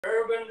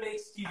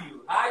Urbanmixx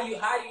Tv. How do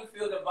you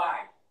feel the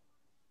vibe?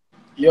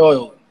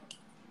 Yo,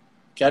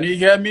 can you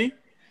hear me?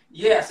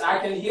 Yes, I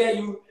can hear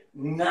you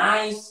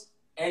nice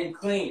and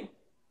clean.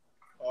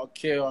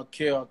 Okay.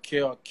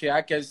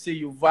 I can see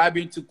you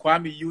vibing to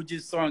Kwame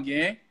Eugene's song,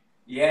 eh?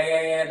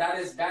 Yeah. That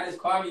is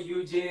Kofi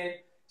Eugene,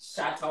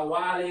 Shatta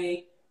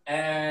Wale,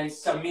 and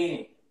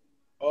Samini.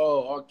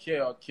 Oh,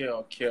 okay.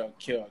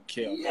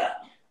 Yeah.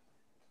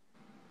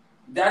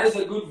 That is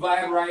a good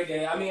vibe right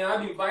there. I mean,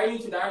 I've been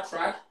vibing to that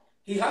track.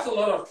 He has a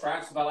lot of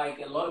tracks, but like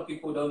a lot of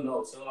people don't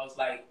know. So I was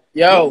like,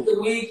 Yo,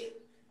 the week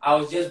I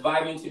was just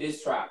vibing to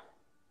this track.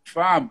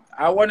 fam,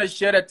 I want to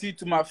share the thing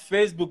to my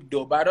Facebook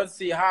though, but I don't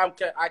see how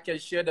I can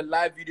share the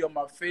live video on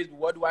my Facebook.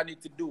 What do I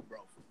need to do, bro?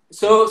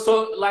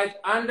 So like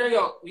under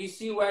you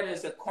see where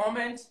there's a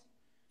comment.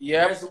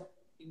 Yep.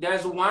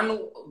 There's one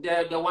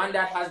the one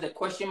that has the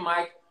question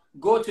mark.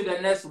 Go to the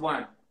next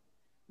one,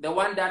 the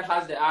one that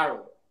has the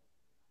arrow.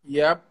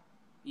 Yep.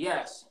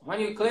 Yes. When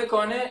you click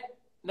on it,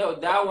 no,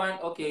 that one.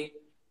 Okay,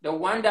 the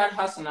one that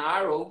has an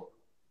arrow.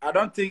 I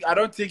don't think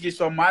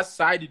it's on my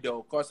side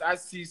though, cause I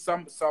see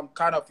some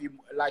kind of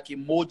like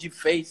emoji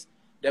face.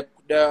 The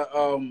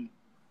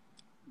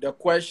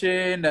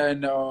question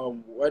and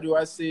what do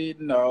I see?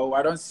 No,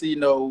 I don't see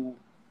no.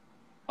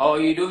 Oh,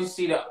 you don't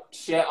see the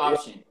share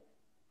option.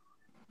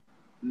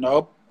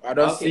 Nope, I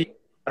don't see. Okay.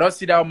 I don't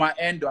see that on my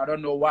end though. I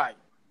don't know why.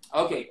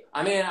 Okay.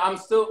 I mean, I'm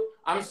still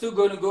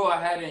going to go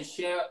ahead and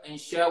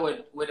share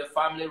with the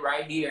family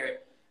right here.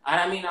 And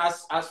I mean,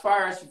 as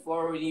far as you've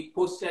already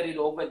posted it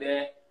over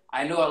there,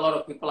 I know a lot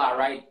of people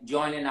are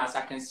joining us.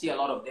 I can see a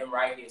lot of them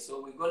right here.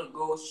 So we're going to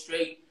go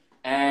straight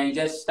and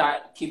just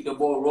keep the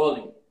ball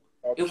rolling.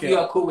 Okay. If you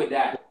are cool with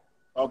that.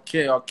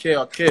 Okay,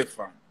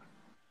 fam.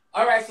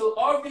 All right, so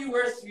all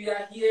viewers, we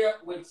are here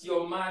with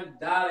your man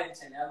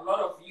Darlington. A lot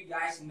of you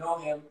guys know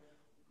him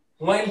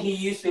when he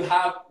used to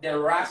have the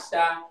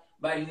Rasta,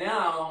 but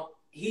now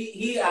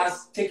he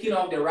has taken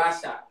off the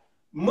Rasta.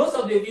 Most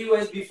of the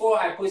viewers, before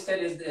I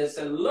posted this, there's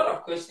a lot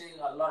of questions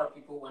a lot of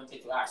people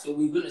wanted to ask. So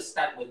we're going to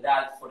start with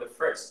that for the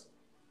first.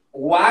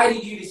 Why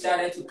did you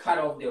decide to cut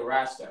off the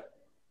Rasta?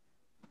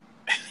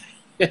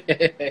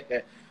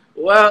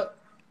 Well,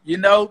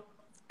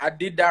 I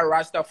did that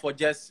Rasta for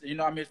just,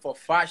 for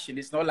fashion.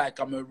 It's not like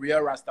I'm a real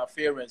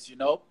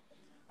Rastafarian,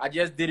 I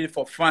just did it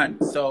for fun.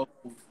 So,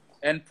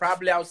 and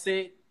probably I'll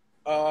say,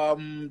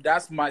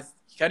 that's my,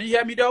 can you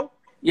hear me though?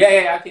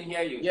 Yeah, I can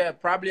hear you. Yeah,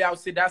 probably I'll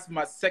say that's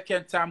my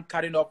second time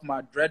cutting off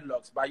my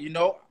dreadlocks. But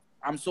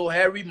I'm so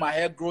hairy, my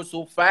hair grows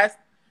so fast,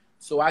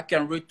 so I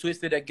can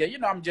retwist it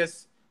again. I'm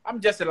just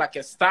like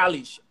a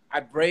stylish.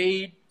 I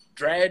braid,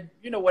 dread,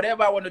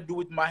 whatever I want to do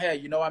with my hair,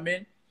 you know what I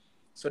mean?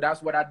 So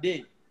that's what I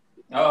did.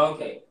 Oh,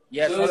 okay.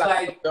 Yeah, so it's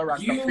like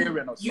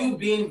you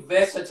being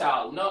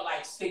versatile, not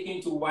like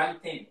sticking to one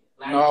thing.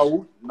 Like,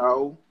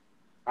 no.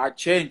 I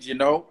change,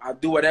 I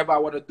do whatever I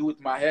want to do with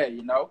my hair,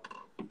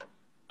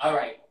 All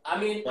right. I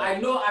mean, yeah. I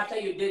know after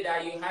you did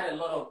that, you had a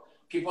lot of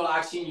people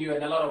asking you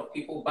and a lot of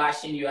people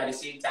bashing you at the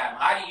same time.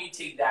 How do you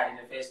take that in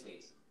the first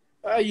place?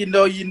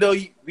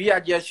 We are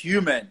just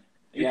human.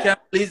 You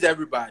can't please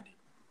everybody.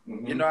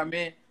 Mm-hmm. You know what I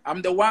mean?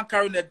 I'm the one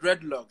carrying the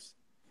dreadlocks.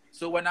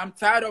 So when I'm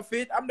tired of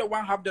it, I'm the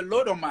one have the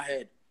load on my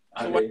head.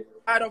 So when I'm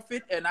tired of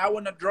it and I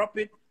want to drop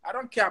it, I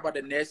don't care about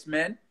the next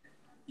man.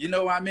 You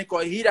know what I mean?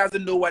 Because he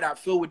doesn't know what I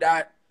feel with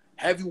that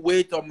heavy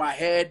weight on my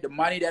head, the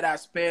money that I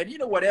spend,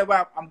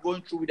 whatever I'm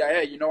going through with that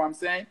hair, you know what I'm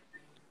saying?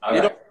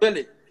 They don't feel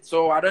it.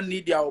 So I don't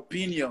need their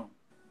opinion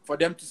for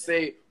them to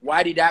say,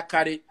 why did I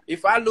cut it?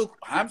 If I look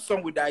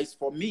handsome with that, it's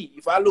for me.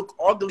 If I look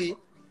ugly,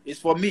 it's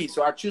for me.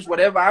 So I choose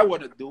whatever I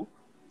want to do.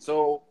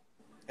 So,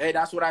 hey,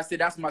 that's what I say.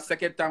 That's my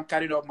second time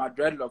cutting off my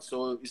dreadlocks.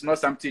 So it's not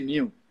something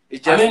new.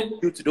 It's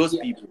just due to those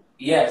people.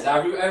 Yes,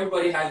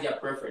 everybody has their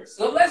preference.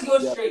 So let's go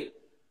straight.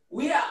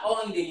 We are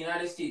all in the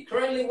United States.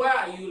 Currently, where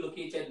are you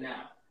located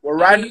now? Well,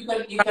 right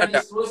you can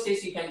disclose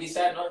this, you can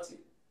decide not to.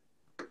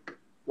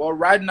 Well,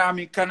 right now, I'm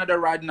in Canada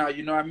right now,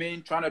 you know what I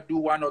mean? Trying to do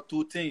one or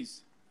two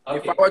things. Okay.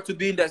 If I were to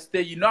be in the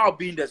state, I'll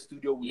be in the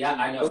studio with you. Yeah,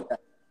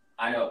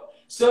 I know.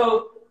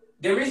 So,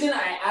 the reason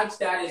I asked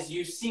that is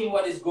you've seen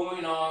what is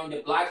going on,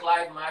 the Black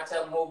Lives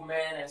Matter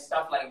movement and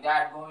stuff like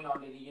that going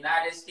on in the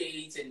United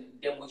States and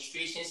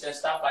demonstrations and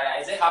stuff like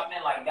that. Is it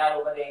happening like that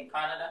over there in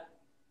Canada?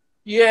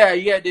 Yeah,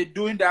 they're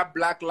doing that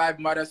Black Lives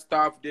Matter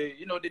stuff. They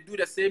do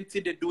the same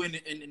thing they do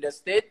in the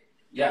state.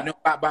 Yeah.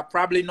 But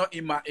probably not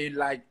not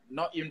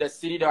in the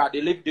city that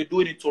they live. They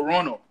do it in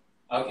Toronto.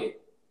 Okay.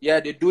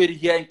 Yeah, they do it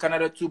here in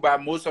Canada too.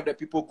 But most of the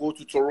people go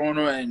to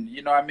Toronto, and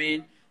you know what I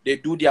mean. They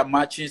do their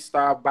marching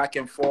stuff back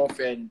and forth,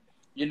 and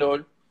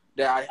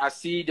I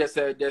see there's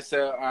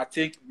a I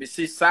think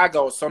Mrs. Saga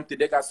or something.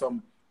 They got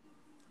some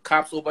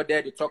caps over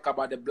there. They talk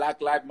about the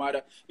Black Lives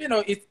Matter.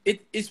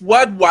 It's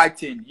worldwide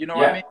thing. You know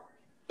what I mean.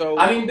 So,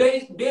 I mean,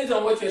 based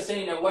on what you're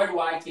saying, the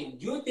worldwide thing,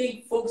 do you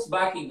think folks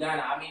back in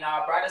Ghana, I mean,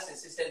 our brothers and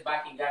sisters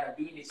back in Ghana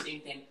doing the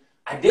same thing,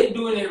 are they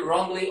doing it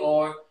wrongly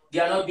or they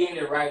are not doing it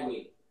the right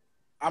way?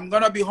 I'm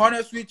going to be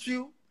honest with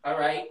you. All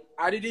right.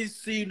 I didn't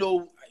see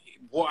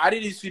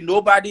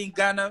nobody in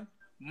Ghana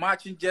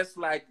marching just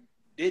like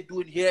they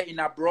do it here in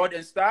abroad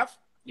and stuff.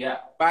 Yeah.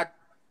 But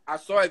I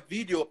saw a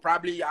video,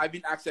 probably I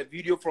even asked a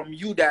video from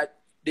you that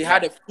they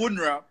had a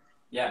funeral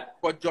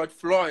for George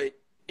Floyd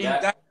in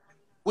Ghana,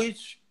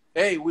 which,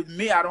 hey, with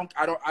me, I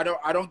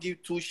don't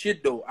give two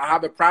shit though. I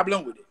have a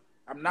problem with it.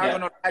 I'm not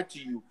gonna lie to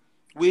you.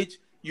 Which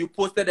you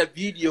posted a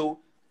video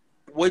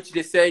which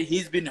they say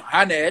he's been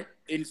honored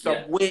in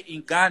some way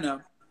in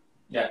Ghana.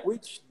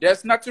 Which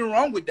there's nothing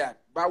wrong with that.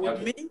 But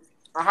with me,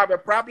 I have a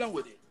problem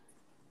with it.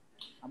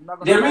 I'm not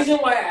gonna reason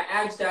why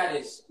I asked that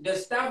is the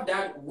stuff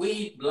that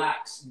we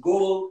blacks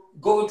go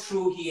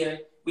through here.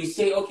 We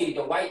say, okay,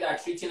 the whites are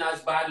treating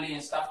us badly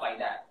and stuff like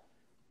that.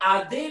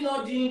 Are they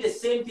not doing the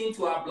same thing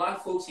to our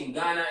black folks in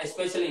Ghana,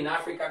 especially in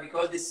Africa?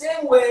 Because the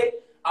same way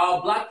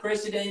our black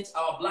president,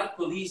 our black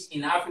police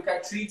in Africa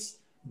treats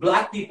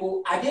black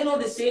people, are they not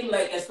the same?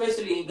 Like,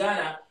 especially in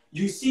Ghana,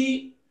 you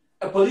see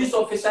a police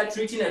officer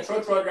treating a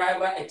truck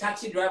driver, a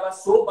taxi driver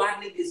so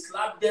badly, they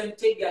slap them,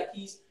 take their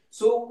keys.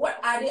 So what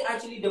are they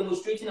actually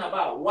demonstrating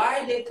about?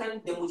 Why they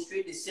can't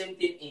demonstrate the same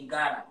thing in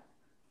Ghana?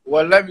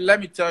 Well, let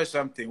me tell you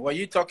something. When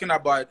you're talking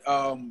about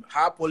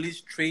how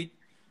police treat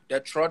the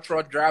truck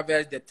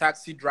drivers, the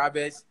taxi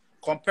drivers,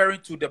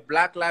 comparing to the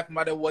Black Lives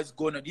Matter, what's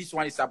going on, this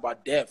one is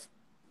about death.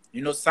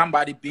 You know,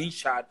 somebody being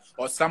shot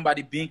or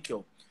somebody being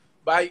killed.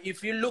 But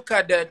if you look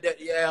at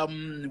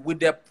with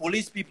the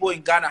police people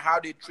in Ghana, how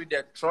they treat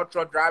the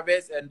truck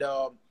drivers and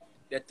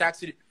the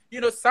taxi, you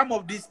know, some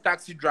of these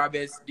taxi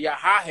drivers, they are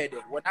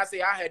hard-headed. When I say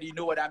hard-headed, you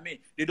know what I mean.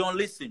 They don't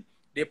listen.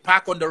 They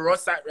park on the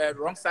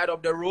wrong side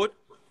of the road.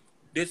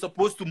 They're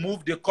supposed to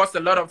move. They cause a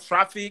lot of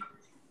traffic.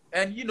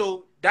 And, you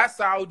know, that's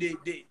how they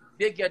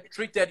get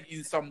treated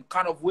in some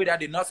kind of way that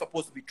they're not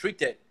supposed to be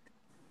treated.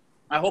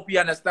 I hope you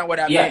understand what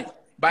I mean.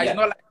 But it's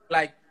not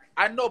like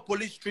I know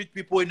police treat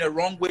people in the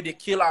wrong way. They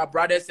kill our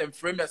brothers and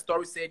frame a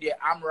story, say they're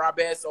armed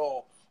robbers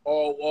or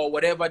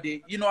whatever.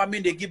 They, you know what I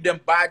mean? They give them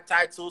bad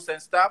titles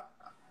and stuff.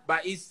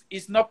 But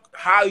it's not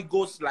how it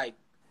goes like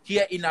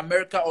here in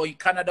America or in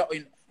Canada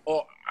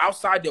or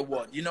outside the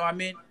world. You know what I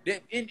mean?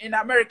 In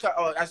America,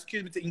 or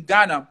excuse me, in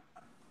Ghana,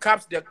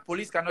 cops, the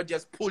police cannot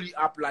just pull you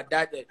up like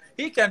that.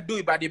 He can do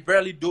it, but they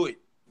barely do it.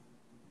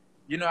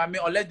 You know what I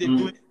mean? Unless they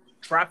do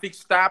traffic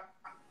stop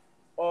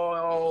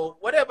or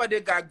whatever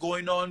they got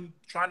going on,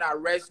 trying to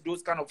arrest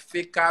those kind of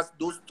fake cars,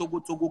 those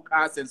Togo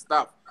cars and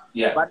stuff.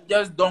 Yeah. But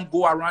just don't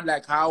go around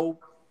like how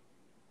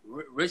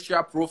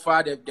racial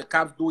profile the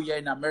cops do here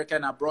in America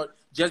and abroad.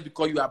 Just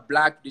because you are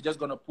black, they're just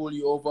gonna pull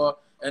you over.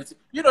 And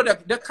you know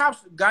the cops,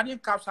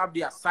 Ghanaian cops have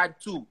their side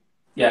too.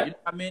 Yeah, you know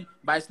what I mean.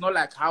 But it's not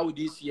like how it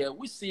is here.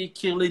 We see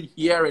killing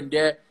here and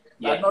there.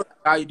 Yeah, not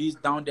like how it is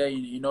down there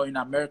in in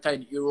America,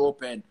 in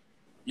Europe, and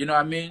you know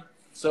what I mean.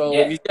 So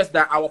it's just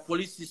that our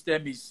police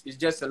system is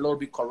just a little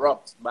bit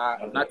corrupt,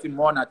 but nothing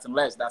more, nothing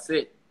less. That's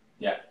it.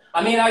 Yeah,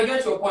 I mean I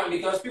get your point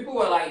because people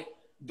were like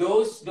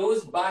those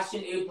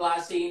bashing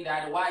A+ saying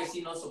that why is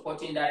he not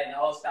supporting that and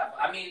all stuff.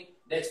 I mean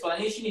the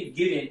explanation is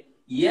given.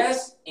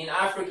 Yes, in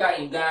Africa,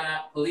 in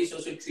Ghana, police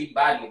also treat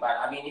badly. But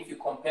I mean, if you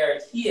compare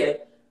it here,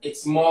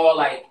 it's more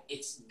like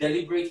it's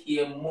deliberate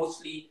here,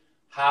 mostly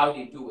how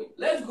they do it.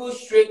 Let's go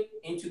straight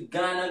into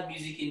Ghana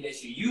music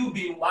industry. You've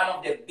been one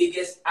of the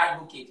biggest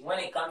advocates when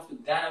it comes to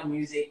Ghana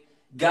music,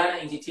 Ghana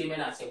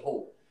entertainment as a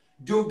whole.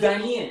 Do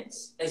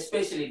Ghanaians,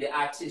 especially the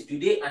artists, do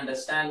they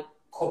understand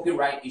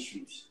copyright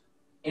issues?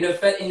 In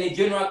a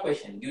general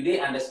question, do they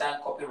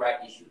understand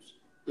copyright issues?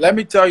 Let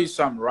me tell you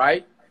something,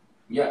 right?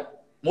 Yeah.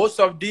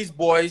 Most of these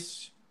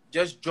boys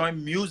just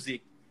join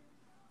music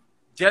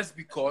just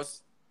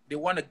because they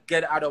want to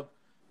get out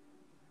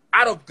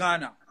of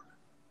Ghana.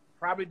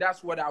 Probably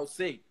that's what I would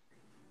say.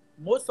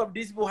 Most of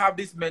these people have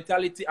this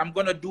mentality, I'm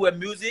going to do a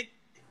music.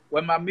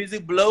 When my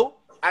music blow,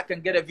 I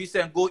can get a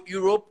visa and go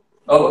Europe.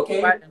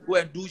 And go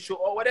and do show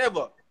or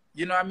whatever.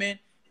 You know what I mean?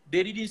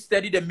 They didn't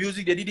study the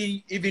music. They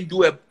didn't even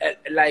do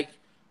like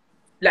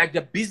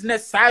the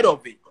business side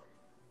of it.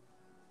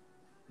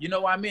 You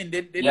know what I mean?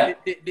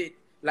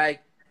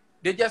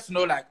 They just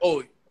know like,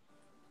 oh,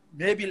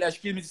 maybe let's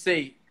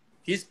say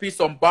he spits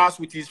some bars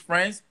with his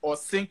friends or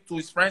sing to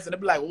his friends and they'll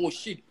be like, oh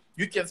shit,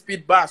 you can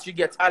spit bars, you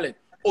get talent.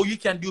 Oh, you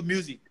can do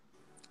music.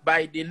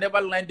 But they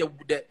never learn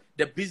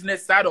the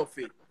business side of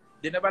it.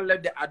 They never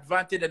learn the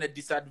advantage and the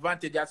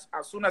disadvantage. As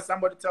soon as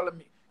somebody telling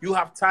me you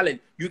have talent,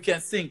 you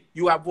can sing,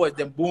 you have voice,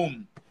 then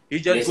boom. He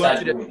just goes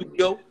to the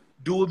studio,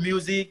 do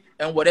music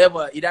and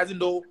whatever. He doesn't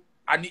know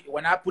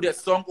when I put a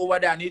song over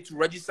there, I need to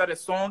register the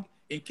song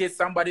in case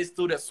somebody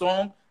stole the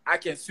song. I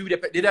can sue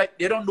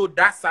they don't know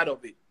that side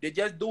of it. They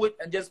just do it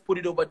and just put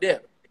it over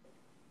there.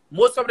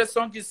 Most of the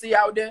songs you see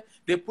out there,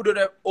 they put it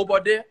over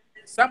there.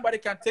 Somebody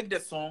can take the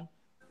song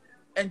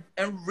and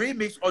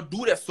remix or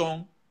do the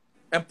song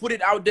and put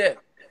it out there.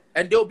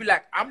 And they'll be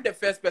like, I'm the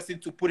first person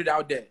to put it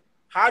out there.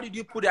 How did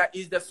you put that?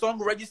 Is the song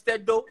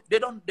registered though? They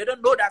don't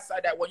know that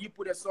side, that when you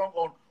put a song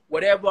on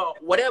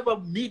whatever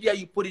media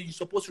you put it, you're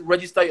supposed to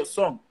register your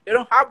song. They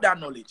don't have that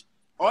knowledge.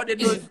 All they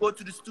do is go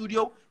to the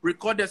studio,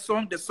 record the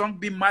song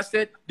be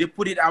mastered, they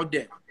put it out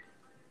there.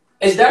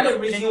 Is that the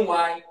reason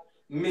why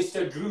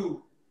Mr.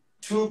 Drew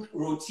took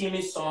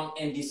Rotimi's song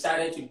and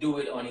decided to do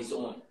it on his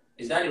own?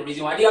 Is that the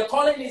reason why they are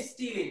calling it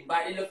stealing?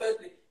 But in the first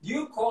place, do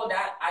you call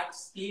that act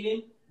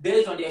stealing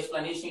based on the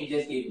explanation you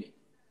just gave me?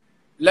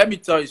 Let me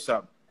tell you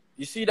something.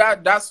 You see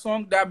that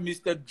song that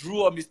Mr.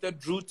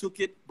 Drew took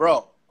it,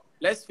 bro.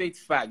 Let's face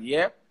fact,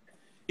 yeah.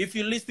 If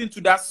you listen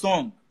to that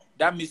song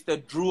that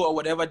Mr. Drew or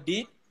whatever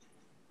did,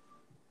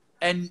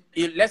 and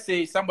let's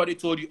say somebody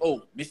told you,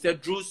 oh, Mr.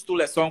 Drew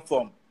stole a song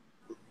from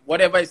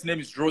whatever his name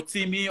is,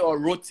 Rotimi or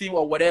Rotim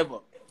or whatever,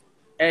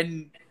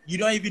 and you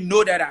don't even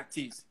know that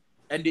artist,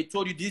 and they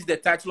told you this is the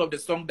title of the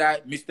song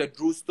that Mr.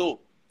 Drew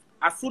stole.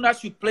 As soon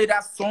as you play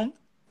that song,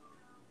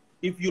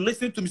 if you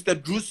listen to Mr.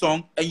 Drew's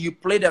song and you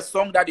play the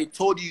song that they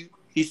told you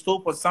he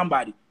stole from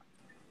somebody,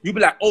 you'll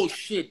be like, oh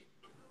shit,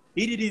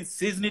 he didn't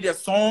season the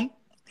song,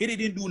 he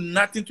didn't do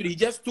nothing to it, he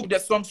just took the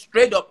song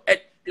straight up.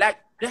 And like,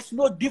 there's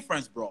no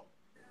difference, bro.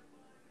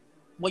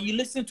 When you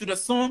listen to the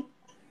song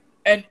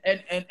and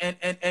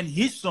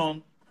his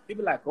song,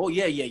 people like, oh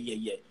yeah.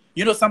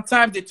 You know,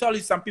 sometimes they tell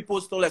you some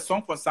people stole a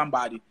song from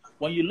somebody.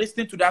 When you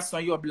listen to that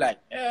song, you'll be like,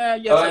 yeah,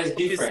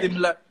 it's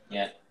similar.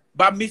 Yeah.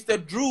 But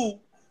Mr. Drew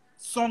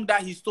song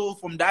that he stole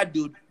from that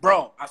dude,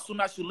 bro, as soon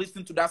as you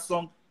listen to that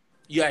song,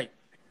 yeah,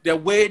 the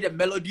way the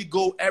melody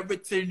go,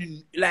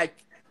 everything like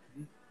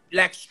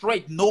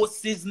straight, no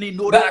seasoning,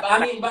 no. But I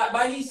mean,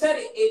 but he said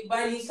it.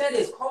 But he said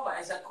it's cover.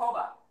 It's a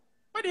cover.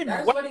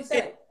 That's what he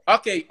said.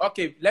 Okay.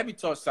 Let me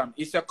tell you something.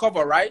 It's a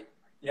cover, right?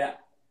 Yeah.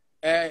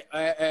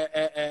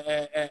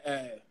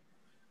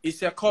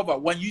 It's a cover.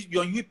 When you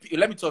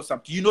let me tell you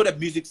something. You know the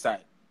music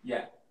side.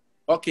 Yeah.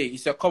 Okay,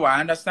 it's a cover.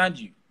 I understand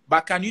you.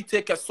 But can you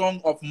take a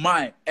song of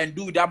mine and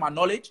do without my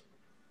knowledge?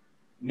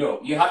 No,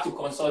 you have to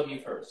consult me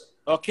first.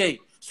 Okay,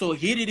 so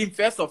he didn't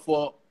first of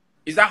all.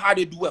 Is that how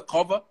they do a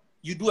cover?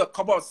 You do a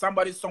cover of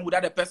somebody's song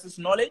without a person's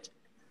knowledge?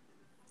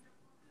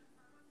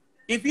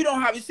 If you don't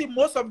have, you see,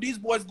 most of these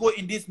boys go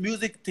in this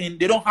music thing,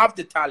 they don't have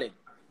the talent.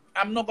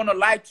 I'm not gonna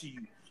lie to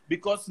you.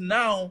 Because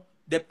now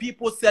the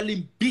people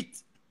selling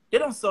beat, they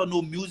don't sell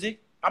no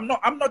music. I'm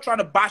not trying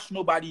to bash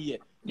nobody here.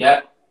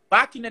 Yeah.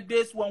 Back in the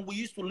days when we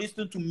used to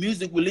listen to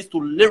music, we listen to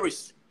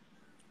lyrics.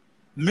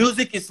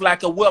 Music is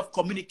like a way of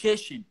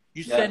communication.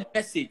 You send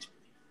message.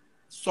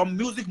 Some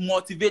music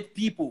motivate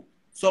people.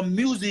 Some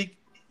music,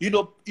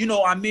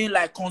 I mean,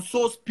 like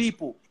consoles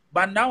people.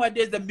 But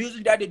nowadays, the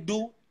music that they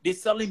do, they're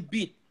selling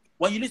beat.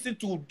 When you listen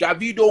to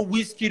Davido,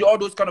 Wizkid, all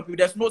those kind of people,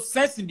 there's no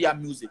sense in their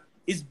music.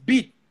 It's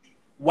beat.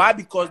 Why?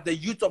 Because the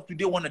youth of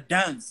today want to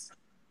dance.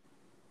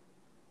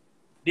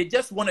 They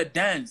just want to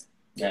dance.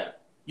 Yeah.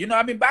 You know,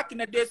 I mean, back in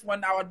the days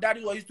when our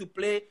daddy used to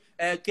play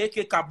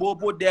KK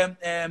Kabobo, them,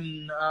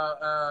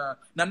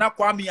 Nana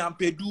Kwame and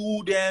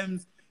Pedu, them,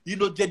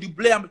 Jedi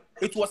Blame,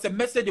 it was a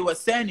message they were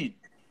sending.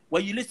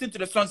 When you listen to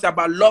the songs, it's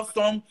about love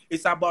song,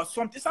 it's about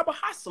something, it's about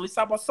hustle, it's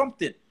about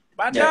something.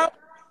 But now,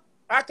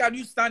 how can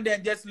you stand there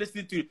and just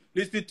listen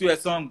to a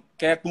song,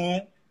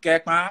 Kekun,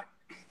 Kekma?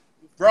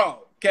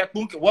 Bro,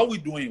 Kekun, what we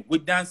doing? We're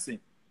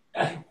dancing.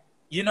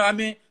 You know what I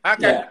mean?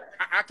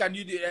 How can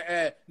you do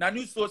na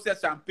new social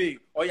champagne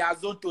or your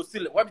zone to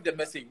seal? What is the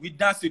message? We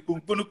dance with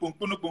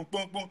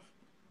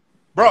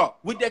bro,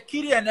 with the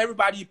kitty and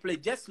everybody you play,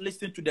 just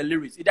listen to the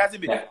lyrics. It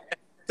doesn't mean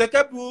take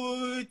a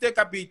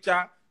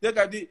picture, take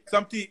a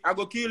something, I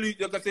go kill you,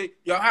 they can say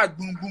your heart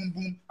boom boom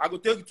boom, I go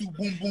take you to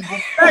boom boom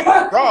boom.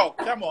 Hey, bro,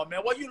 come on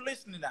man, what you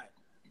listening at?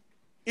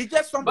 It's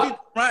just something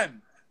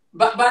rhyme.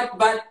 But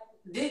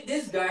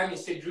this guy,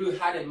 Mr. Drew,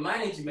 had a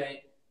management.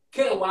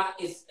 Kewa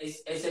is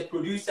a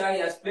producer. He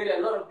has played a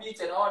lot of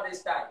beats and all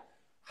this time.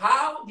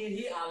 How did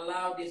he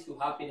allow this to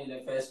happen in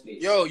the first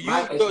place? Yo,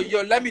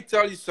 let me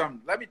tell you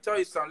something.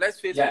 Let's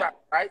face it,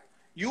 right?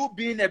 You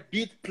being a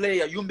beat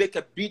player, you make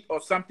a beat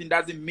or something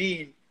doesn't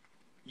mean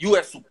you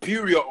are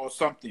superior or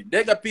something.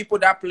 There are people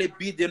that play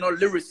beat, they're not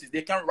lyricists.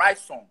 They can write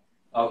songs.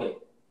 Okay.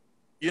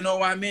 You know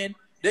what I mean?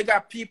 They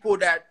got people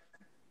that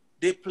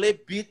they play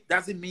beat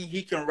doesn't mean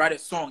he can write a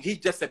song. He's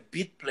just a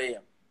beat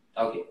player.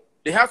 Okay.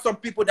 They have some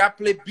people that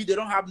play beat, they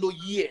don't have no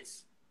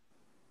ears.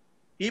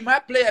 He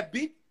might play a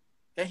beat,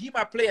 and he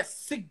might play a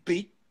sick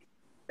beat,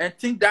 and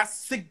think that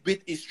sick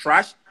beat is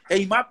trash. And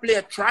he might play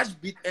a trash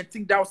beat and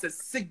think that was a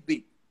sick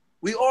beat.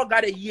 We all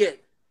got a ear.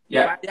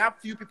 Yeah. But there are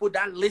few people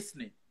that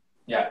listening.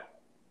 Yeah.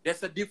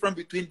 There's a difference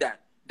between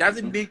that.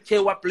 Doesn't mean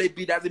Kewa play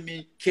beat, doesn't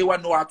mean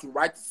Kewa know how to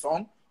write a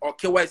song, or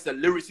Kewa is a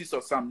lyricist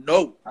or something.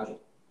 No. Okay.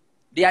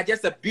 They are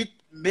just a beat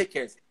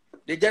makers.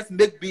 They just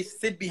make beats,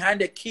 sit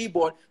behind the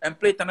keyboard and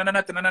play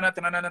ta-na-na-na, ta-na-na-na,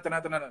 ta-na-na-na,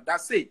 ta-na-na-na.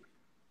 That's it.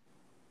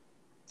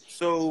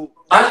 So,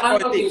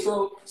 okay,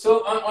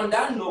 so on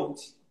that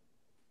note,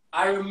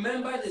 I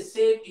remember the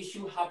same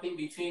issue happened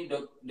between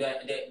the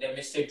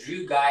Mr.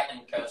 Drew guy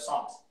and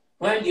Kelsons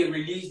when they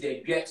released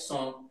their duet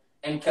song,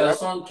 and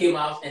Kelson came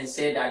out and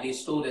said that they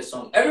stole the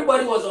song.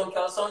 Everybody was on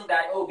Kelson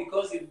that, oh,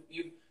 because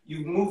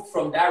you moved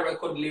from that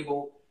record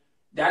label,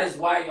 that is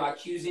why you're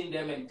accusing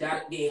them, and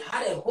that they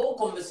had a whole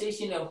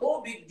conversation, a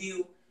whole big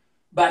deal.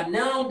 But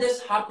now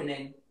this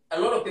happening, a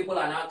lot of people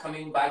are now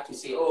coming back to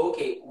say, oh,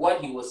 okay,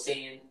 what he was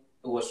saying,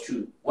 it was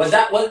true. Was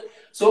that what?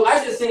 So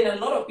as you're saying, a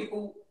lot of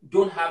people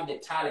don't have the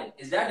talent.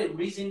 Is that the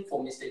reason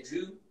for Mr.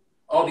 Drew?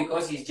 Or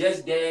because he's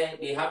just there,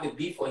 they have a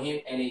beat for him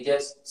and he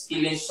just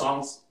stealing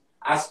songs,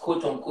 as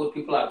quote unquote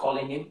people are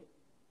calling him?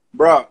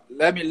 Bro,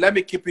 let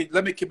me keep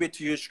it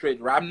to you straight,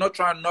 right? I'm not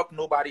trying to knock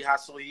nobody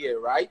hustle here,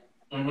 right?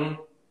 I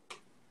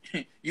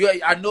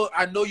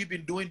know you've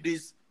been doing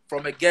this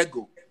from a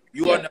get-go.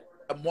 You on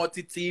a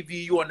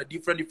multi-TV, you on a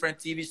different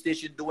TV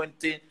station doing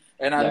things,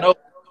 and I know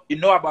you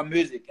know about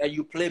music and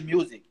you play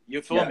music.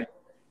 You feel me?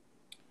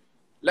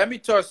 Let me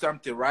tell you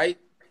something, right?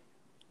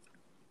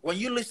 When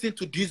you listen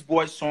to these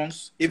boys'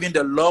 songs, even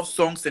the love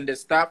songs and the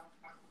stuff,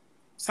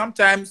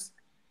 sometimes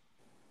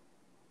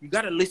you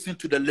gotta listen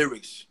to the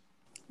lyrics.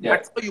 I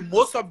tell you,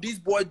 most of these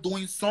boys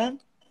doing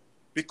song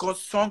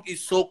because song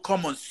is so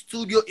common,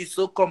 studio is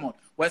so common.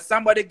 When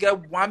somebody get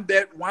one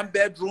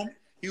bedroom,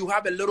 you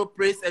have a little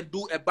place and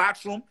do a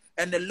bathroom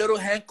and a little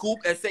hand coop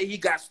and say he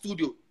got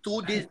studio.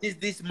 Do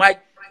this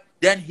mic,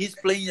 then he's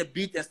playing a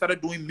beat and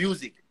started doing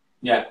music.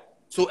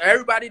 So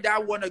everybody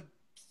that wanna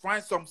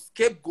find some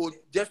scapegoat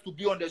just to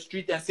be on the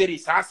street and say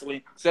he's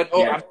hustling, said,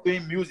 oh, I'm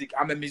doing music,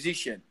 I'm a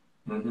musician.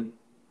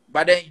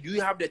 But then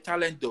you have the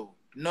talent though.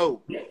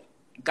 No.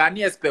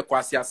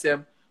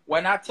 Ghanaians,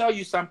 when I tell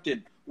you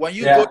something, when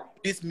you go to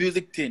this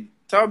music thing,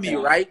 tell me,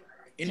 right,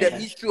 in the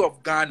history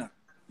of Ghana,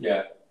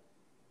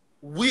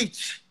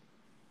 which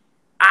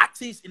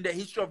artist in the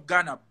history of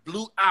Ghana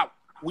blew out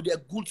with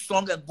a good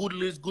song and good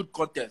lyrics, good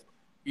contest?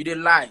 You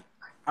didn't lie.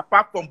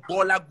 Apart from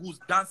Baller Goose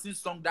dancing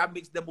song that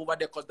makes them over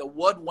there because the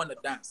world want to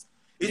dance.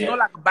 It's not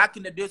like back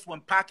in the days when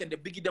Pac and the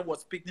Biggie them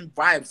was speaking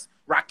vibes,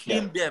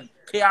 Rakim them,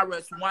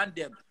 KRS-One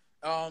them,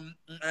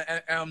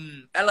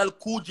 LL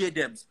Cool J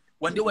them,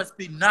 when they were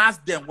speaking Nas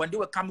them, when they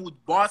were coming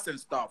with bars and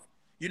stuff.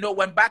 You know,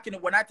 when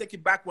I take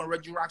it back when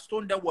Reggie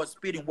Rockstone them was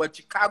speeding, when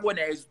Chicago and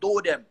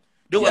Esdo them,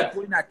 they were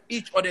going at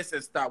each other's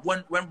and stuff.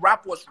 When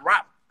rap was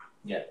rap.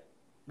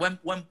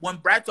 When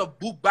Bright of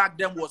Book back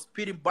then was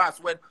speeding bars,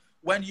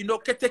 when you know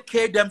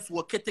KTK dems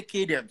were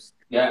KTK dems.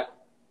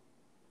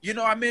 You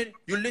know what I mean?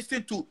 You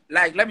listen to,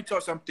 like, let me tell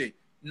you something.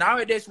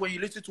 Nowadays, when you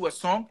listen to a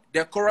song,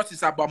 the chorus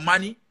is about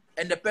money,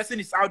 and the person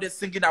is out there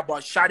singing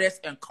about shadows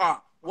and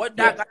car. What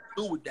that got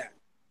to do with that?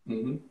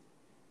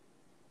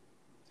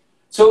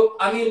 So,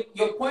 I mean,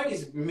 your point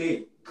is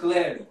made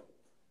clearly.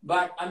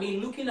 But, I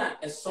mean, looking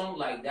at a song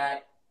like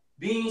that,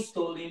 being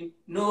stolen,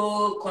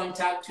 no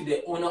contact to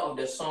the owner of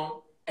the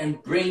song,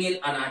 and bringing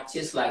an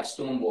artist like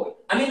Stonebwoy.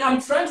 I mean,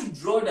 I'm trying to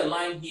draw the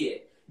line here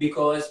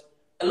because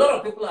a lot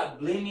of people are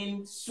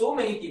blaming so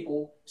many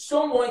people.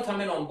 Stonebwoy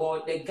coming on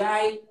board, the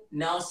guy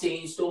now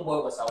saying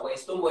Stonebwoy was aware.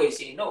 Stonebwoy is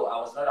saying, no, I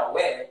was not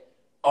aware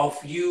of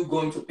you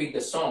going to pick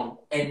the song.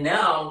 And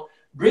now,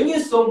 bringing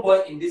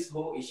Stonebwoy in this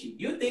whole issue,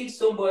 you think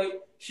Stonebwoy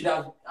should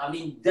have, I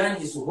mean, done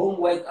his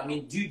homework, I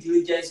mean, due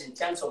diligence in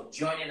terms of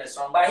joining the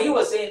song? But he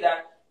was saying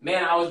that,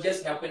 man, I was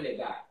just helping the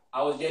guy.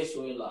 I was just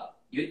showing love.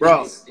 You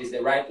think it's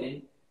the right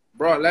thing?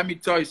 Bro, let me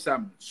tell you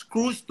something.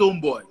 Screw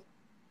Stonebwoy.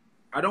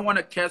 I don't want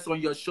to curse on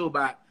your show,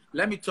 but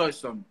let me tell you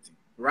something,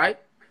 right?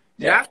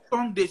 That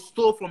song they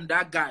stole from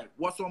that guy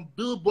was on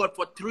Billboard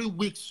for 3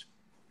 weeks.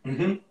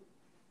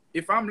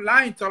 If I'm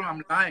lying, tell me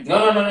I'm lying.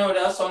 No.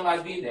 That song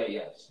has been there,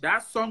 yes.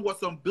 That song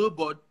was on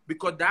Billboard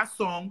because that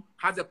song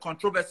has a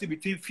controversy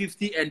between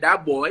 50 and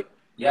that boy.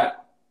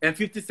 And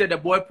 50 said the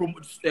boy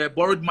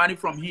borrowed money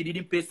from him, he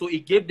didn't pay, so he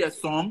gave the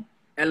song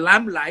a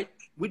limelight.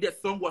 With the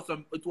song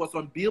it was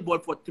on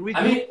Billboard for 3 weeks.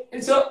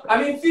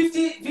 I mean,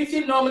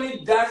 50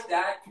 normally does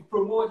that to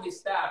promote his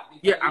stuff.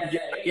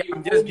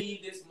 I'm just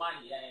need this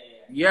money.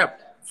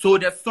 So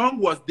the song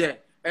was there,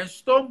 and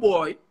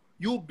Stonebwoy,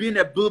 you being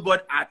a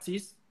Billboard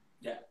artist.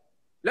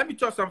 Let me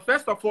tell you something.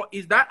 First of all,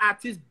 is that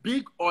artist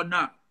big or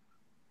not?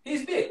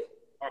 He's big.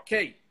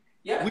 Okay.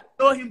 We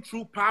know him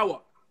through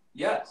Power.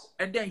 Yes.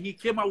 And then he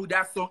came out with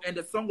that song, and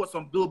the song was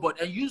on Billboard.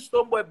 And you,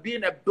 Stonebwoy,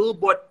 being a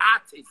Billboard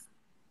artist.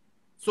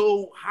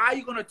 So how are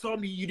you going to tell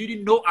me you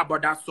didn't know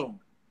about that song,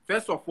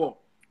 first of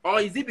all?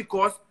 Or is it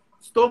because,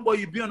 Stonebwoy,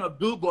 you be on a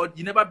Billboard,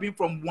 you never been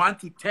from 1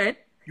 to 10,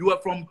 you were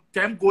from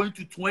 10 going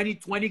to 20,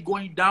 20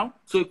 going down,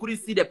 so you couldn't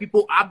see the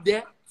people up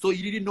there, so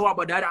you didn't know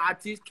about that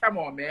artist? Come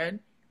on, man.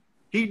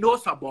 He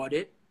knows about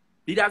it.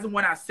 He doesn't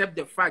want to accept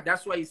the fact.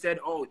 That's why he said,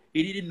 oh,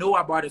 he didn't know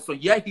about it. So,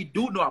 yeah, he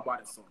do know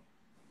about the song.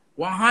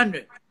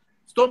 100.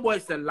 Stonebwoy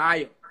is a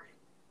liar.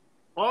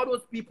 All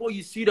those people,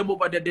 you see them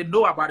over there, they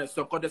know about the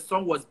song because the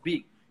song was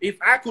big. If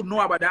I could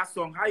know about that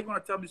song, how are you going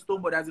to tell me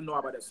Stonebwoy doesn't know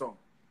about the song?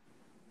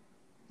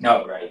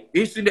 No, right.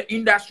 He's in the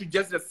industry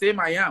just the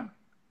same I am.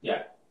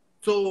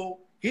 So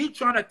he's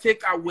trying to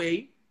take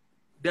away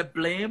the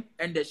blame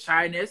and the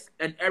shyness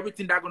and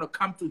everything that's going to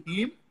come to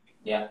him.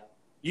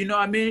 You know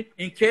what I mean?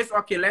 In case,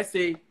 okay, let's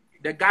say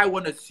the guy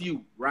want to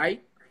sue,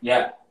 right?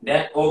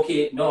 Then,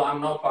 okay, no,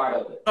 I'm not part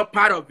of it. Not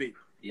part of it.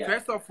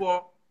 First of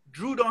all,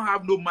 Drew don't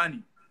have no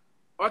money.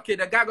 Okay,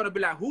 the guy gonna be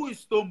like, who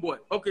is Stonebwoy?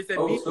 Okay, so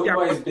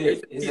Stonebwoy is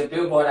big. He's a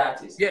Billboard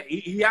artist. Yeah,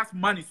 he has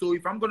money. So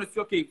if I'm gonna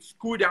say, okay,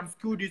 screw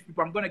these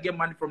people, I'm gonna get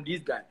money from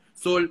these guys.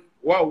 So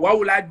what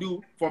will I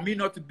do for me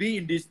not to be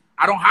in this?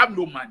 I don't have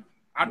no money.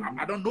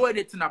 I don't know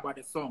anything about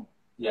the song.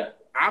 I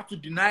have to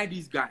deny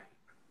this guy.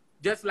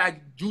 just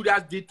like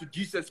Judas did to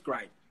Jesus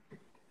Christ.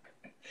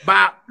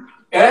 But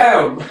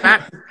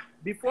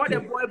before the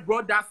boy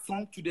brought that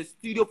song to the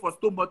studio for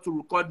Stonebwoy to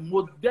record,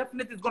 most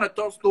definitely is gonna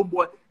tell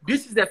Stonebwoy,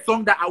 this is the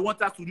song that I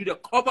want us to do the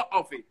cover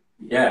of it.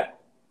 Yeah.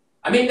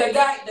 I mean, the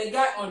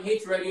guy on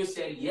Hit Radio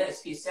said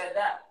yes, he said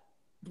that.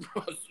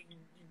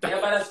 Yeah,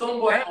 but the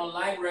Stonebwoy on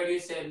live radio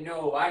said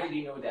no. Why did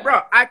he know that?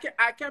 Bro, I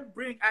can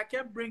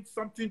bring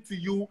something to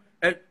you.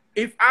 And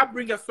if I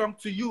bring a song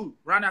to you,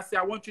 Rana say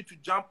I want you to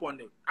jump on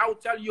it. I will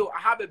tell you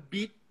I have a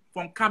beat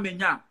from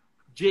Kamenya,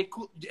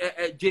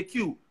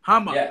 JQ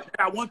Hammer. Yeah.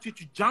 I want you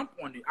to jump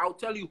on it. I'll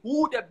tell you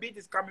who the beat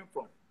is coming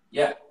from.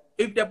 Yeah.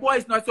 If the boy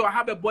is not so, I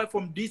have a boy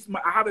from this.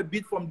 I have a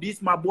beat from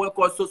this. My boy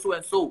called so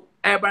and so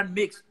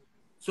Urbanmixx.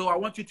 So I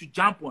want you to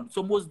jump on.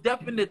 So most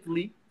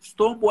definitely,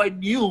 Stonebwoy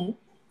knew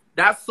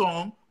that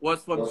song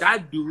was from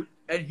that dude,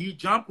 and he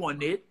jumped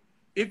on it.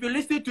 If you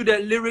listen to the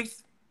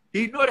lyrics,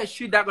 he know the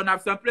shit that gonna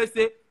have some place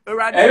say. He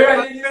knows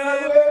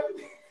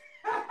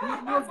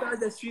that's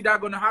the shit that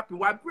gonna happen.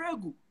 Why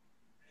Bregu?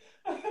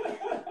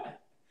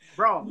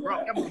 Bro,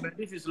 come on, man.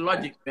 This is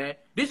logic, man.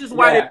 This is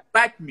why they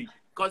like me,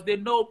 because they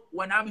know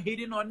when I'm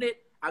hitting on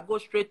it, I go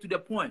straight to the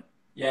point.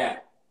 Yeah.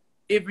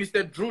 If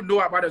Mr. Drew know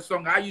about the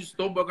song, how you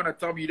Stonebwoy gonna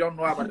tell me you don't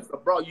know about it? So,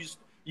 bro,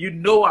 you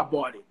know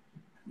about it.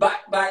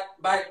 But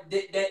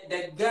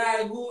the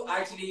guy who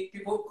actually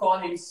people call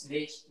him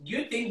snitch, do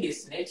you think he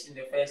snitched in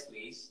the first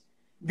place?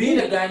 Being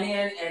a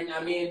Ghanaian, and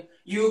I mean,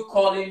 you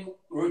calling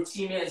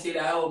Rotimi and say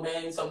that, oh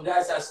man, some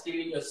guys are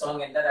stealing your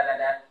song and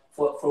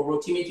for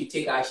Rotimi to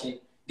take action.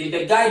 Did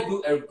the guy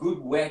do a good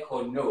work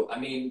or no? I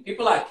mean,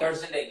 people are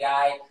cursing the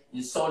guy,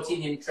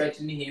 insulting him,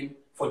 threatening him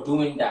for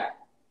doing that.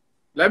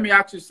 Let me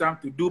ask you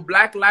something. Do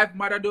Black Lives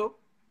Matter though?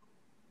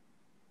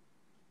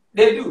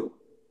 They do.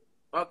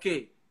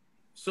 Okay.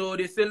 So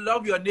they say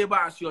love your neighbor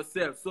as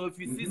yourself. So if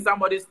you see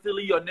somebody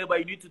stealing your neighbor,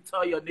 you need to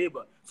tell your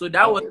neighbor. So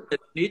that was the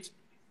snitch.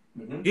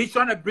 He's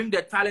trying to bring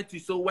the talent to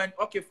you. So when,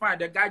 okay, fine,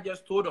 the guy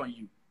just told on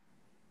you.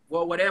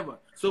 Well, whatever.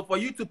 So for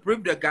you to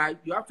prove the guy,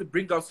 you have to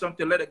bring out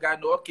something, let the guy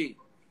know, okay,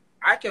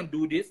 I can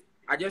do this.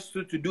 I just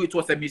stood to do it. It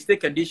was a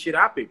mistake and this shit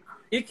happened.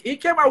 He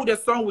came out with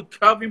a song with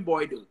Calvin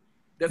Boy though.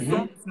 The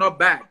song is not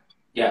bad.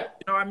 Yeah.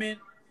 You know what I mean?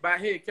 But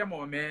hey, come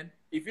on, man.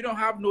 If you don't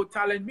have no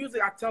talent,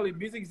 music, I tell you,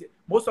 music is,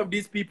 most of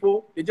these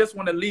people, they just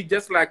want to leave,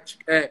 just like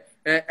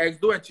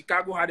Exdo and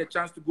Chicago had a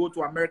chance to go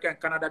to America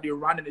and Canada, they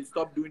ran and they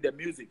stopped doing the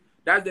music.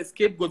 That's the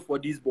scapegoat for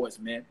these boys,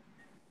 man.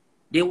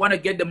 They want to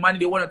get the money,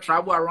 they want to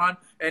travel around,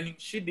 and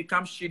shit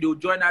becomes shit. They'll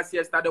join us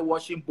here, started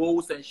washing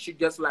bowls and shit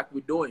just like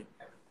we're doing.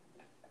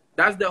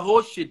 That's the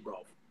whole shit,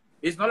 bro.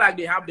 It's not like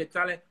they have the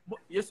talent.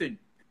 Listen.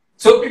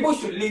 So people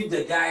should leave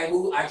the guy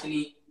who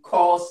actually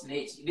calls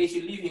snitch. They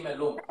should leave him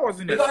alone.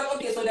 Because,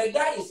 okay, so the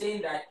guy is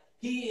saying that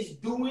he is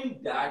doing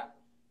that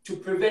to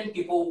prevent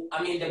people,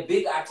 I mean, the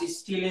big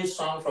artists stealing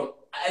songs from,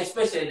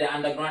 especially the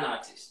underground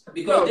artists.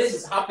 Because this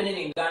is happening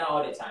in Ghana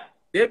all the time.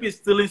 They be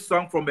stealing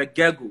song from a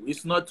gaggle.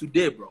 It's not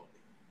today, bro.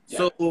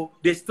 Yeah. So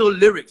they steal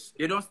lyrics.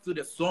 They don't steal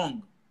the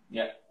song.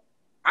 Yeah.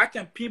 I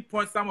can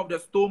pinpoint some of the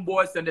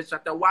Stonebwoys and the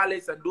Shatta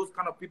Wales and those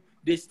kind of people.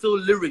 They steal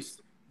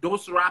lyrics.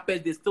 Those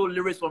rappers, they steal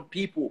lyrics from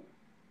people.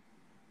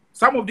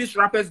 Some of these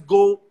rappers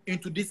go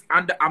into this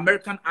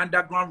American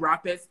underground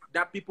rappers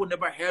that people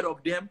never heard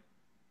of them,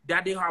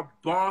 that they have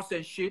bars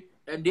and shit,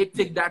 and they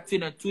take that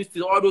thing and twist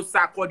it. All those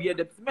sacred here,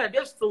 man,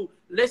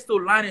 let's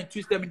still line and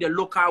twist them in the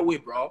local way,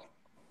 bro.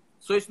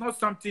 So it's not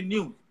something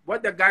new.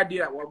 What the guy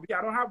did, well,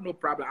 I don't have no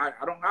problem.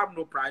 I don't have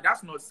no pride.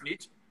 That's not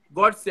snitch.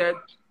 God said,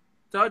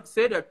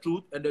 say the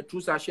truth, and the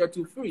truth shall set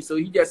you free. So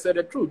he just said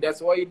the truth. That's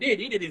what he did.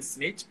 He didn't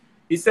snitch.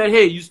 He said,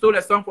 hey, you stole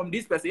a song from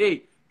this person.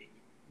 Hey,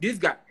 this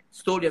guy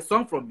stole the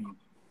song from you.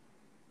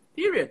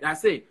 Period.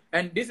 That's it.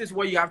 And this is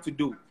what you have to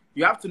do.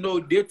 You have to know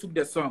they took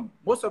the song.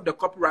 Most of the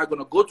copyright going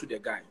to go to the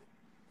guy.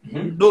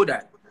 You know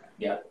that.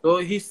 Yeah. So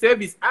he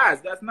saved his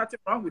ass. There's nothing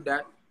wrong with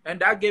that. And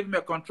that gave him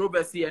a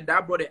controversy, and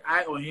that brought an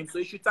eye on him. So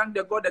you should thank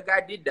the God the guy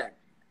did that.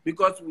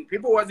 Because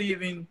people wasn't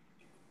even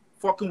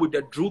fucking with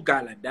the Drew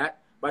guy like that.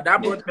 But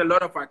that brought him a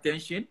lot of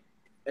attention,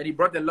 and he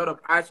brought a lot of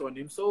eyes on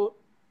him. So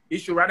he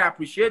should rather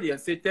appreciate it and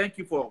say thank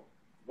you for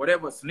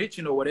whatever,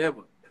 snitching or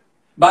whatever.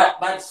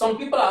 But some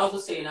people are also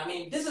saying, I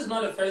mean, this is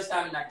not the first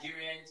time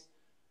Nigerians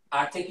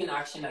are taking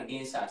action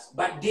against us.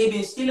 But they've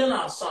been stealing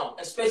our song,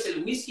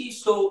 especially Whiskey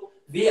stole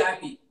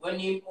VIP.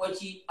 They've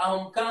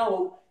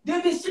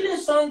been stealing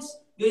songs.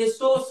 They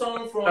stole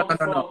songs from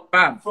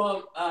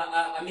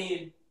I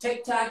mean,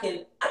 TikTok,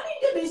 and I mean,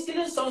 they've been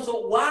stealing songs.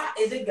 So why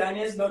is it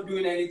Ghanaians not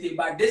doing anything?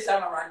 But this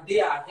time around,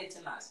 they are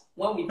hitting us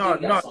when we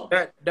take that song.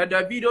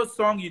 The video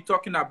song you're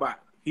talking about,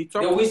 he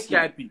talked to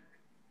VIP.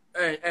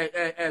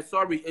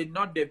 Sorry,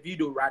 not the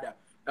video, rather.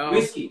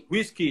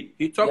 Whiskey.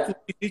 He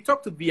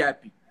talked to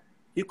VIP.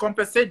 He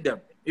compensated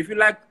them. If you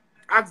like,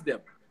 ask them.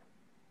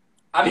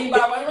 I mean,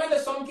 but when the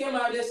song came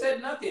out, they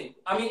said nothing.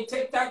 I mean,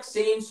 TikTok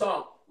same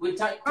song with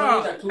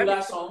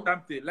Tula song.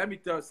 Let me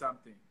tell you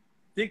something.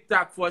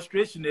 TikTok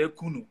frustration,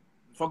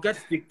 forget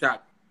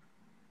TikTok.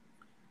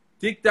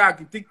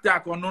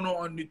 TikTok,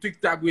 on the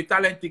TikTok, we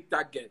talent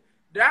TikTok get.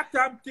 that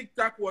time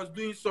TikTok was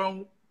doing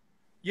some.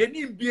 You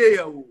need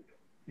beer.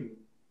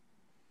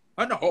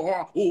 And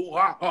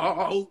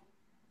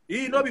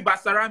he know be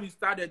Basaram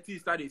started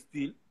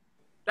still.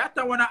 That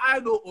time when I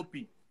know OP,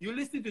 you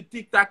listen to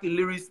TikTok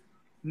lyrics.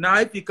 Now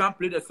if you can't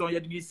play the song,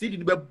 you see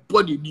the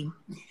body name.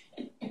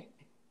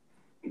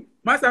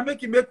 Master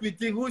make me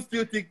think who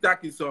still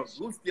TikTok is song,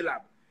 who still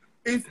have.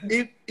 If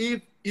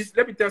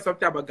let me tell you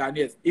something about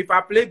Ghanaians. If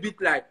I play beat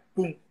like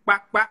boom,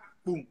 pak, pak,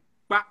 boom,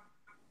 pak,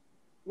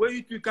 where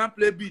you can't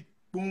play beat,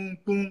 boom,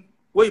 boom,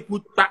 where you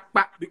put pak,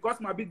 pak, because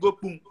my beat go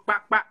boom,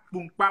 pak,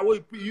 boom, pak, where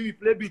you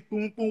play beat,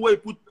 boom, boom, where you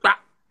put pak.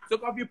 So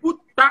if you put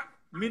pak,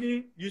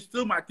 meaning you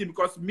still my team,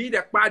 because me,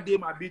 the pak, they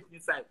my beat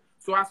inside.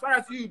 So as far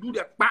as you do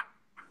the pak,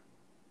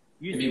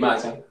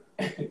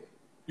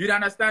 you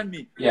understand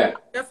me? Yeah.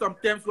 There's some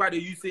terms where they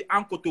use say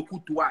anko to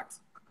put to what.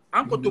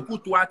 Anko to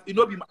put to what, you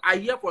know, I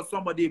hear for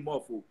somebody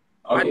more for.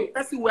 But the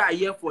person where I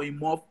hear for him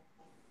more,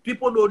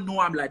 people don't know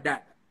I'm like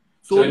that.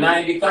 So now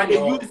it becomes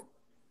they use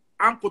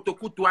anko to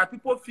put to what,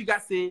 people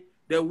figure say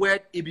the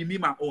word it be me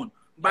my own.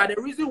 But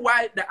the reason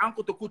why the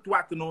anko to put to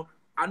what, you know,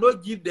 I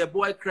don't give the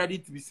boy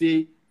credit to be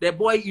say the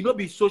boy, you know,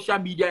 be social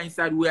media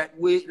inside where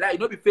like you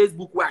know be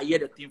Facebook where I hear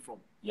the thing from.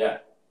 Yeah.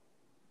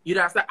 You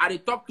understand? I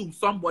talk to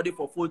somebody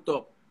for full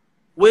talk.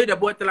 Where the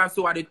boy tell us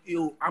so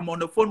I'm on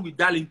the phone with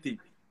Darlington.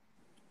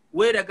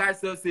 Where the guy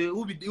says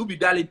who be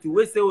Darlington?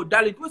 We say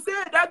Darlington. We say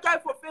that guy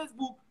for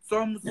Facebook,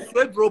 some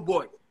straight bro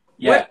boy.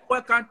 Yeah. Where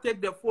boy can't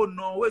take the phone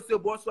now. We say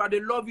boss, so they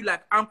love you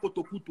like uncle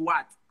to put to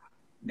what?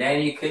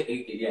 Then you could,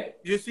 yeah.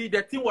 You see,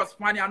 the thing was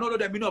funny. I don't know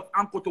the meaning of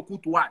uncle to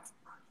put to what.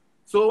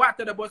 So what I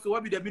tell the boss? So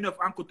what be the meaning of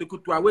uncle to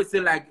put to what? We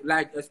say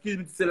like excuse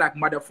me to say like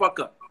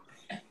motherfucker.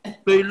 So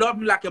he loved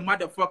me like a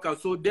motherfucker.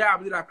 So there I'll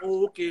be like,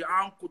 oh okay,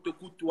 uncle to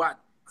put to what?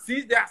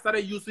 Since they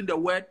started using the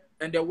word,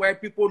 and the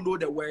word people know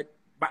the word,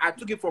 but I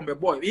took it from the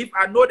boy. If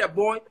I know the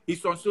boy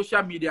is on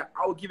social media,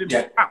 I will give him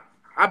a tap.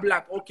 I'll be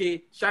like,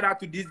 okay, shout out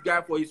to this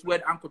guy for his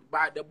word, uncle.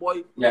 But the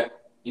boy, yeah,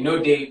 you know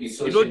they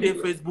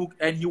Facebook,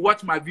 and he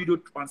watched my video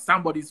on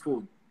somebody's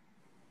phone.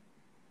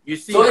 You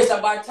see, so it's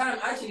about time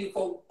actually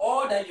for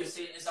all that you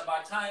say. It's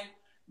about time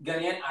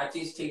Ghanaian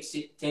artists take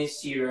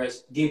things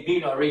serious. They've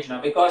been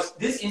original because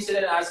this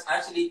incident has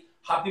actually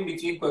happened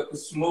between Kofi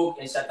Smoke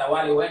and Shatta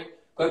Wale when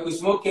Kofi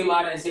Smoke came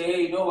out and said,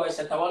 hey, you know what,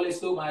 Shatta Wale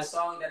stole my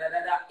song, da da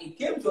da da. It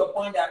came to a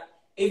point that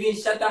even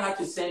Shatta had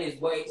to send his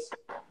boys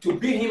to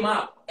beat him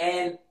up.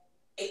 And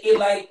it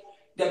like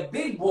the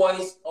big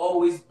boys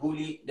always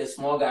bully the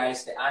small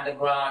guys, the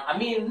underground. I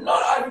mean,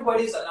 not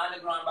everybody's an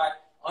underground,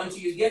 but until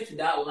you get to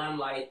that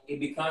limelight, it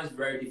becomes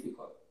very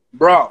difficult.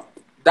 Bro,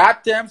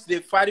 that terms they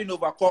fighting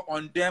over call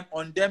on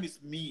them is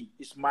me.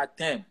 It's my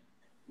term.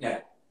 Yeah.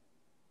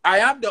 I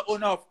am the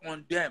owner of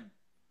on them.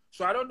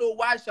 So I don't know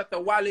why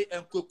Shatta Wale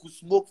and Kofi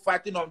Smoke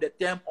fighting on the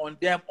term on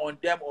them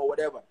or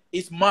whatever.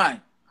 It's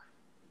mine.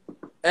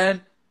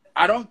 And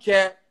I don't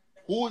care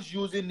who's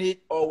using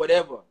it or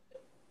whatever.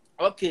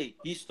 Okay,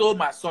 he stole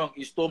my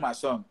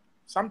song.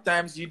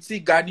 Sometimes you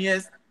see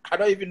Ghanaians, I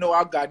don't even know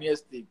how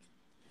Ghanaians think.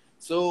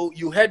 So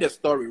you heard the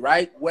story,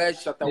 right? Where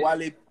Shatta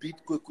Wale beat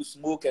Kofi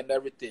Smoke and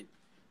everything.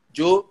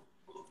 Joe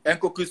and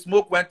Kofi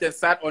Smoke went and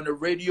sat on the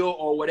radio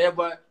or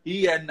whatever.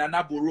 He and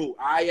Nana Buru,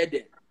 I heard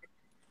it.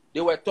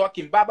 They were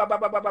talking,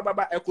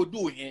 I could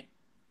do him.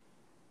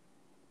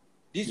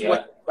 This is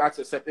what I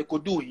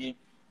could do him.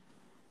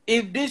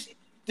 If this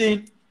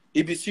thing,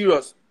 it be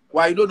serious,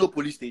 why you don't know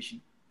police station?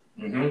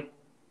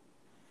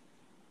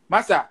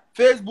 Master,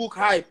 Facebook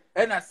hype,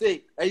 and I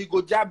say, hey, you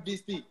go jab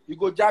this thing, you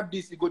go jab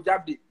this, you go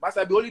jab this.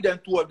 Master, be only them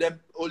two of them,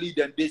 only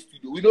them they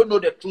studio. We don't know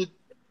the truth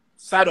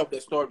side of the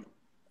story.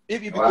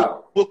 If it be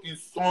Smoke in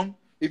song,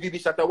 if it be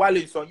Shatta Wale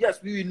in song,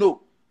 yes, we will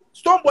know.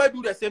 Stonebwoy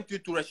do the same thing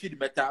to Rashid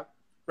Meta.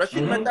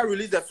 Rashid Meta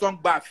released the song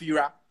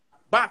Bafira.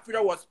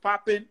 Bafira was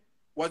popping,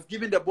 was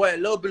giving the boy a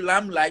little bit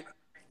limelight,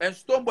 and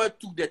Stonebwoy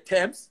took the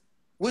terms,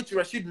 which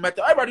Rashid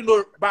Meta, everybody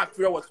know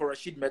Bafira was for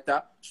Rashid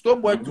Meta.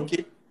 Stonebwoy took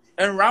it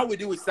and ran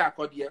with it with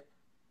Sarkodie.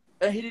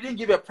 And he didn't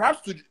give a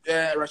props to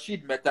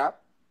Rashid Meta.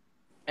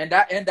 And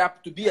that ended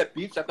up to be a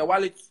beef. Shatta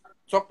Wale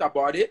talked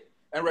about it.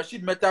 And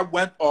Rashid Meta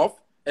went off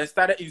and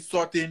started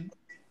insulting,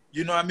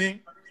 you know what I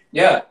mean?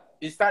 Yeah.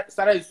 He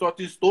started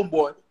insulting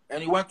Stonebwoy,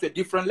 and he went to a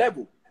different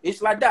level.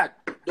 It's like that.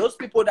 Those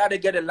people that they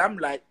get a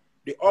limelight,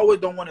 they always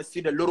don't want to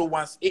see the little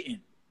ones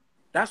eating.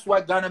 That's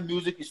why Ghana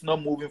music is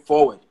not moving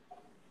forward.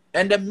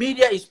 And the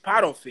media is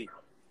part of it.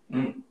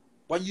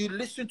 When you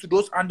listen to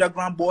those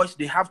underground boys,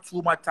 they have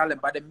too much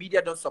talent, but the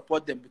media don't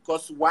support them.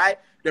 Because why?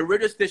 The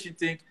radio station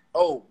think,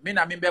 oh, me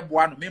na mimbe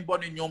buano, me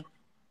born in yom,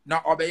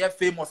 na obeye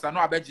famous, I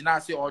know abe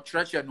jinase or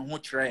treasure no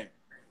tre.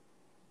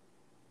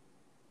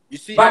 You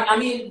see? But I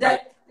mean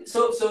that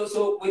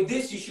so with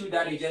this issue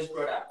that you just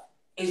brought up,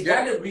 is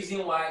that the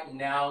reason why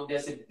now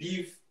there's a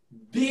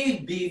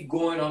big beef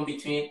going on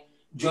between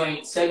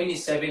Joint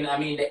 77, I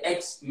mean the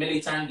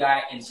ex-militant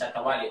guy, and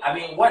Shatta Wale? I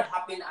mean, what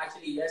happened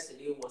actually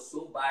yesterday was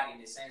so bad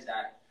in the sense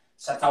that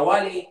Shatta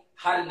Wale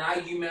had an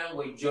argument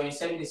with Joint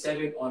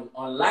 77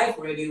 on live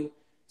radio,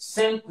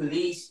 sent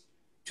police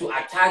to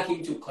attack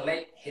him to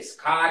collect his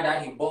car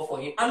that he bought for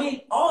him. I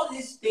mean, all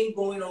this thing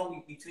going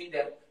on between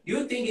them, do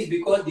you think it's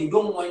because they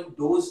don't want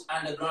those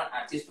underground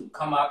artists to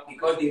come up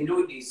because they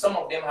know some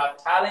of them have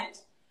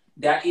talent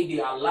that if they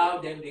allow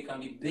them, they can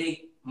be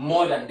big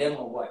more than them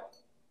or what?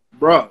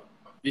 Bro,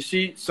 you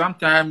see,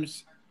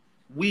 sometimes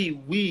we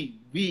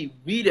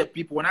the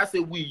people, when I say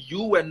we,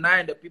 you and I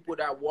and the people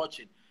that are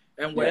watching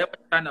and whatever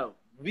channel,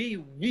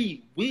 we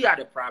are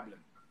the problem,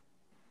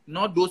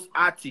 not those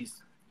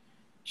artists.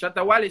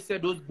 Shatta Wale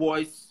said those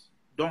boys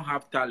don't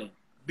have talent.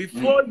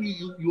 Before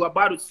you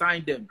about to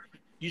sign them,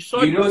 you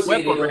saw you know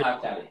say they don't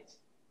have talent.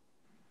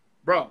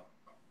 Bro,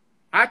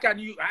 how can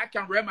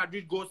Real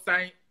Madrid go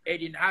sign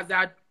Eden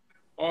Hazard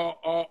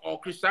or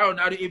Cristiano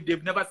Ronaldo if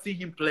they've never seen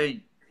him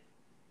playing?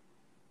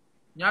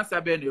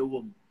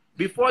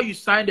 Before you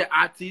sign the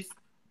artist,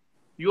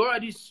 you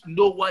already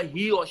know what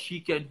he or she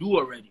can do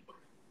already.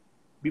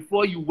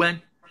 Before you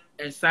went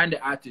and signed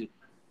the artist.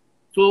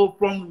 So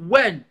from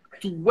when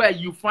to where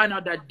you find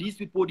out that these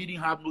people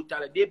didn't have no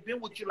talent, they've been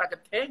with you like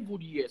 10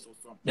 good years or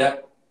something. Yeah.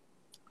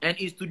 And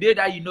it's today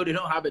that you know they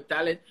don't have a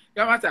talent.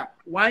 No matter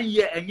 1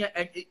 year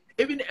and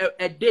even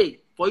a day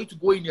for you to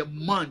go in a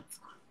month.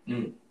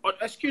 Or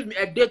excuse me,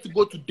 a day to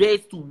go to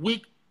days to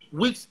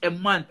weeks a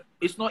month.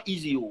 It's not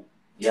easy.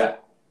 Yeah.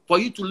 For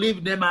you to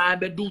leave them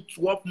and do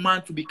 12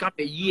 months to become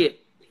a year.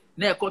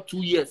 Now 2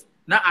 years.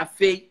 Now I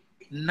say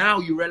now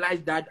you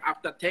realize that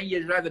after 10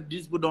 years, rather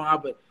these people don't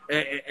have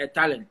a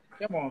talent.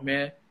 Come on,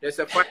 man. There's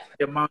a fight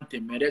in the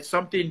mountain, man. There's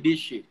something in this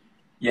shit.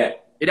 Yeah.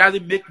 It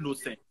doesn't make no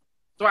sense.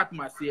 So at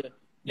my say,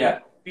 yeah.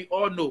 We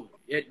all know.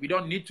 We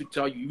don't need to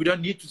tell you. We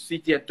don't need to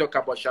sit here and talk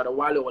about Shatta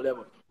Wale or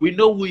whatever. We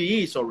know who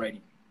he is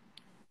already.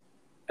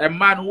 A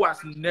man who has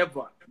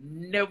never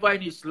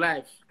in his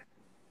life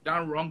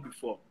done wrong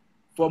before.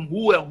 From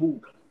who and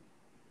who.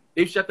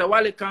 If Shatta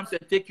Wale comes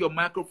and take your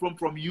microphone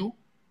from you,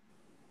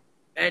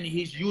 and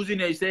he's using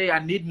it, say, I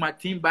need my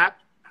team back,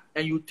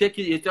 and you take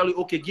it, you tell you,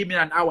 okay, give me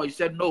an hour. You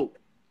said, no,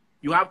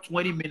 you have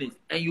 20 minutes.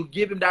 And you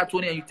give him that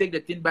 20 and you take the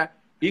thing back,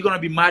 he's going to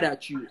be mad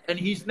at you. And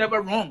he's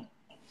never wrong.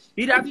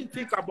 He doesn't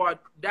think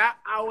about that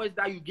hours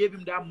that you gave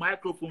him that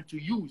microphone to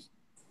use.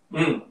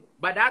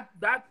 But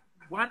that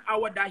 1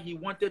 hour that he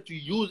wanted to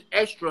use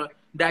extra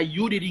that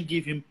you didn't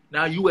give him,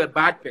 now you a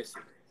bad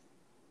person.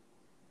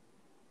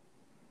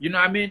 You know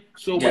what I mean?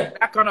 So with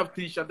that kind of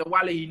thing, Shatta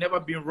Wale, he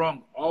never been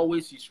wrong.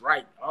 Always he's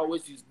right.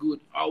 Always he's good.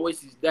 Always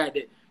he's that.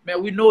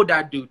 Man, we know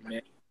that dude,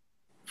 man.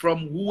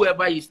 From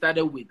whoever he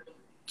started with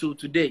to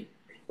today.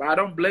 But I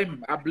don't blame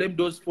him. I blame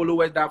those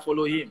followers that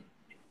follow him.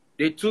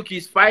 They took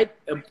his fight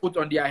and put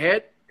on their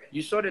head.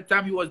 You saw the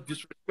time he was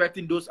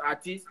disrespecting those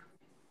artists.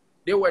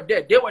 They were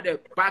there. They were the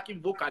backing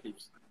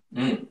vocalists.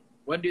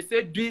 When they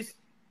say this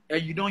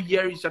and you don't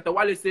hear it, Shatta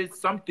Wale says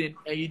something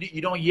and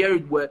you don't hear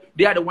it, where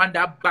they are the one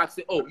that back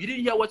say, oh, you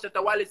didn't hear what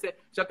Shatta Wale said?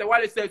 Shatta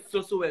Wale said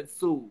so and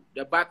so,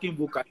 the backing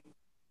vocalist.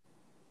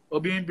 Oh,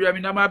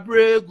 my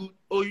brave good.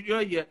 Oh, you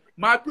don't hear?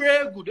 My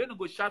brave good. They don't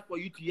go shout for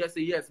you to hear,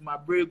 say yes, my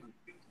brave good.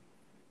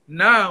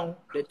 Now,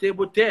 the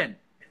table 10.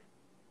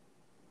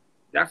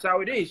 That's how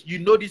it is. You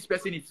know this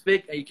person is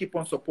fake and you keep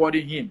on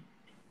supporting him.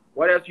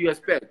 What else do you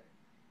expect?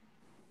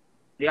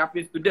 It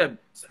happens to them.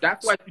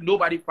 That's why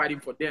nobody fighting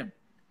for them.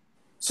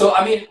 So,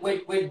 I mean,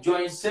 with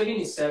Joint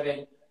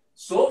 77,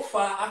 so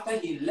far after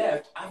he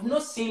left, I've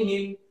not seen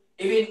him,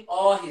 even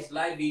all his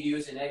live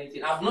videos and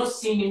everything, I've not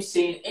seen him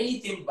saying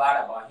anything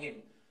bad about him.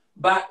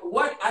 But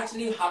what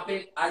actually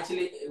happened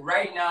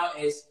right now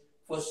is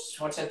for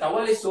Shatta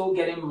Wale so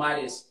getting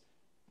mad is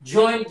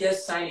Joint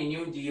just signed a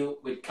new deal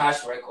with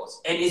Cash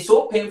Records. And it's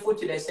so painful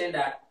to the extent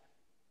that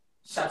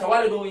Shatta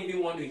Wale don't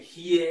even want to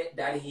hear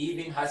that he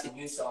even has a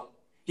new song.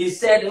 He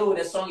said, oh,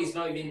 the song is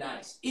not even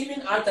nice.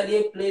 Even after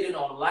they played it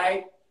on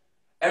live,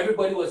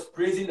 everybody was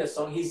praising the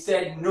song. He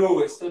said, no,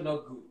 it's still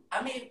not good.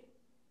 I mean,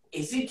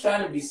 is he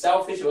trying to be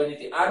selfish or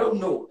anything? I don't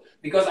know.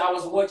 Because I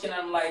was watching,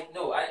 I'm like,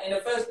 no. In the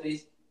first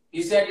place,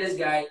 you said this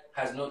guy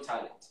has no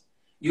talent.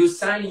 You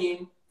signed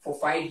him for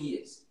 5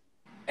 years.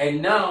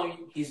 And now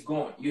he's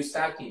gone. You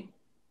sacked him.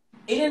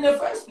 And in the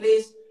first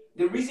place,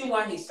 the reason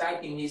why he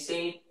sacked him, he's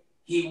saying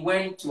he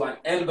went to an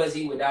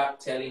embassy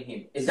without telling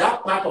him. Is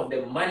that part of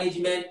the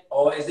management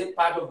or is it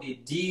part of the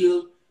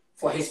deal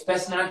for his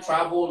personal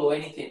travel or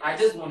anything? I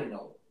just want to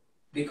know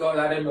because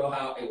I don't know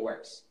how it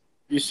works.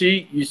 You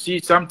see,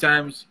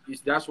 sometimes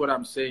that's what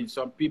I'm saying.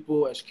 Some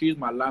people, excuse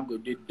my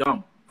language, they're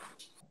dumb.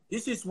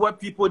 This is what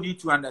people need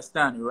to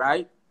understand,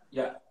 right?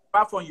 Yeah.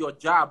 Apart from your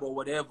job or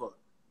whatever,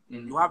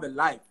 you have a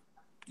life.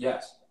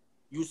 Yes.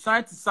 You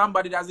sign to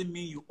somebody doesn't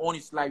mean you own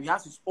his life. He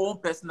has his own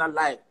personal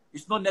life.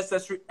 It's not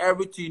necessary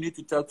everything you need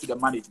to tell to the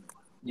management.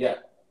 Yeah.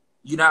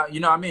 You know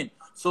what I mean?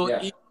 So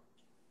if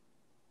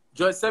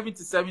Joy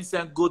 77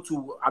 Cent go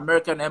to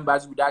American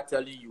embassy without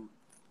telling you,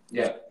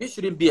 it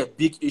shouldn't be a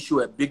big issue,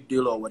 a big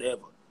deal or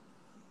whatever.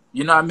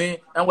 You know what I mean?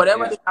 And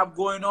whatever they have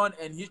going on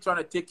and he's trying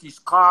to take his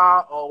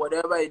car or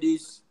whatever it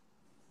is,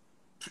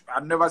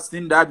 I've never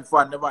seen that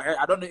before. I never heard.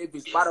 I don't know if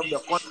it's part of the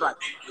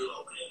contract.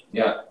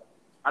 Yeah.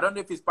 I don't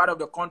know if it's part of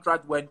the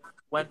contract when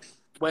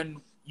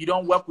you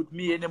don't work with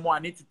me anymore. I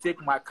need to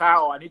take my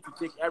car, or I need to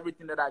take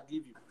everything that I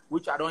give you,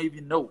 which I don't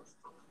even know.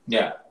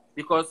 Yeah.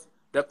 Because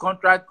the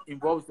contract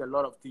involves a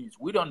lot of things.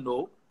 We don't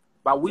know,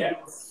 but we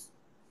just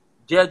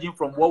judging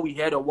from what we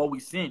heard or what we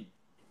seen.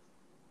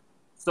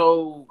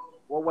 So,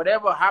 well,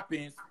 whatever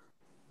happens,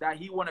 that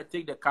he want to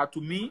take the car,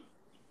 to me,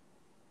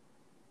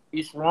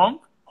 is wrong,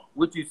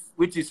 which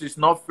is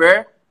not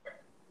fair.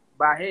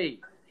 But hey,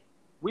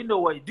 we know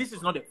what this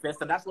is not the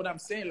first, and that's what I'm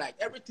saying. Like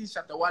everything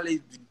Shatta Wale has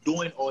been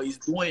doing or is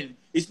doing,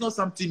 it's not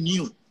something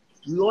new.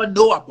 We all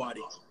know about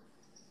it.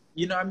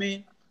 You know what I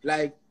mean?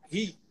 Like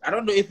I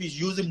don't know if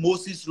he's using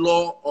Moses'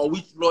 law or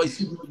which law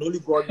is using. Only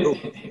God knows.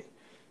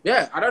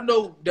 Yeah, I don't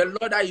know the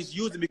law that he's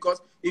using,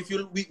 because if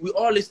we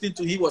all listening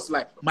to, he was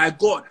like, my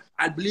God,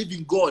 I believe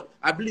in God.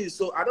 I believe.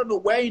 So I don't know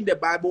where in the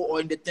Bible or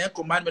in the 10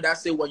 Commandments that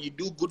say when you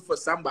do good for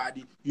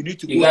somebody, you need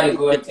to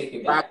go and take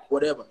it back,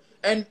 whatever.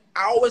 And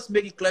I always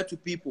make it clear to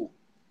people,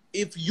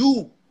 if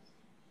you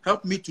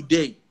help me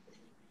today,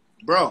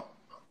 bro,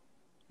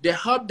 the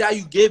help that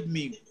you gave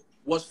me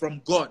was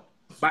from God,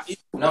 but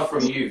it's not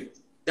from you.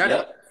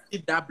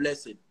 That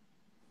blessing.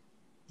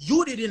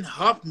 You didn't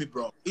help me,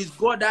 bro. It's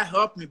God that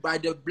helped me,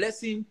 but the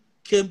blessing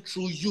came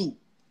through you.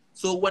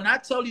 So when I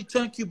tell you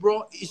thank you,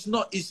 bro,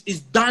 it's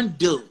done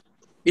deal.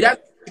 It has,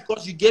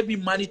 because you gave me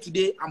money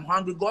today, I'm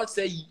hungry. God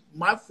said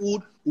my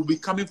food will be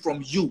coming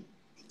from you.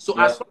 So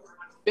as long as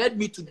you fed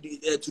me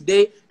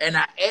today and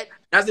I ate,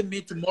 doesn't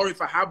mean tomorrow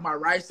if I have my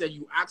rice and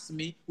you ask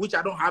me, which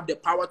I don't have the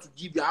power to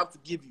give you, I have to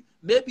give you.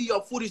 Maybe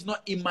your food is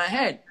not in my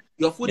hand.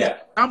 Your food is in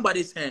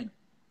somebody's hand.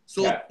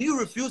 So you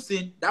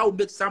refusing, that will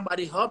make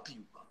somebody help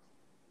you.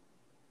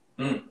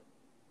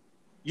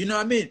 You know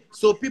what I mean?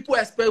 So people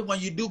expect when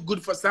you do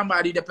good for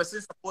somebody, the person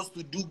is supposed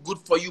to do good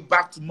for you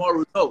back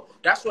tomorrow. No,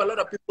 that's why a lot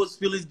of people's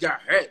feelings got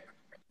hurt.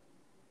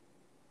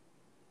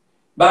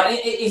 But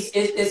is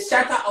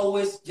Shatta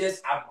always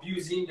just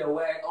abusing the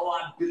word, oh,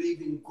 I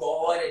believe in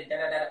God and da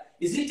da da?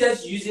 Is he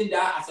just using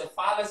that as a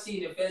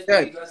fallacy in the first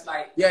place? Because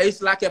like, yeah,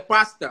 it's like a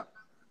pastor.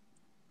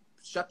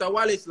 Shatta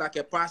Wale is like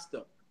a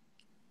pastor.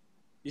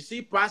 You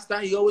see, pastor,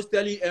 he always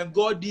tell you, and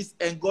God this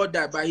and God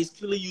that, but he's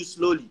killing you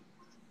slowly.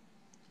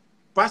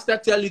 Pastor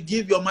tell you,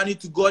 give your money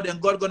to God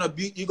and God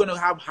you're gonna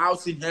have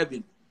house in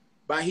heaven.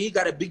 But he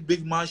got a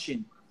big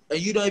mansion and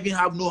you don't even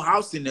have no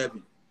house in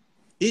heaven.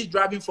 He's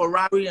driving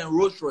Ferrari and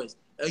Rolls Royce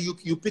and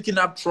you picking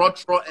up truck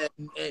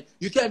and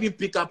you can't even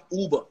pick up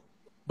Uber.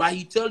 But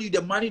he tell you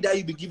the money that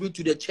you be giving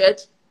to the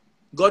church,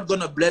 God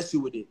gonna bless you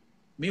with it.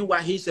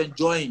 Meanwhile, he's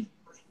enjoying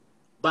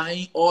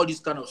buying all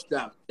this kind of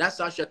stuff. That's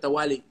how Shatta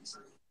Wale is.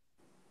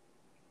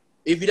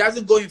 If it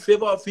doesn't go in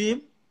favor of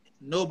him,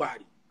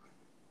 nobody.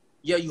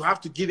 Yeah, you have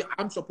to give it.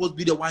 I'm supposed to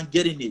be the one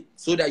getting it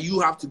so that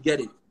you have to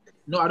get it.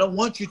 No, I don't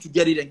want you to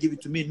get it and give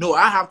it to me. No,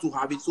 I have to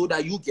have it so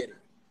that you get it.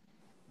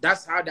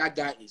 That's how that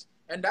guy is.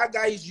 And that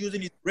guy is using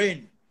his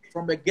brain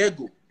from the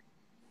get-go.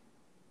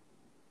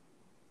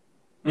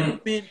 I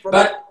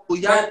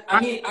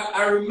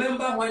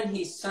remember when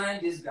he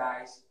signed these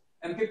guys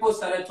and people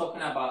started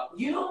talking about,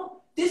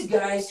 these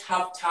guys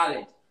have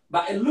talent,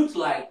 but it looks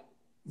like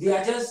they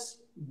are just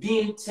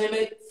being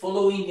timid,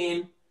 following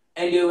him.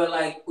 And they were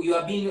like, you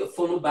are being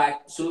followed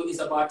back, so it's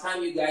about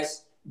time you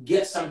guys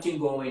get something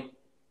going.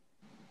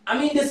 I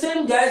mean, the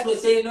same guys were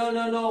saying,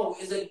 no,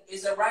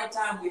 it's the right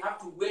time, we have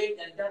to wait,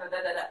 and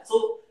da-da-da-da-da.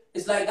 So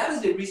it's like, that is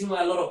the reason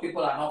why a lot of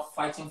people are not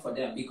fighting for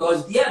them,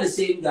 because they are the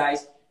same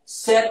guys,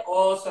 said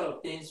all sort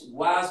of things,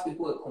 whilst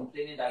people were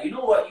complaining that, you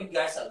know what, you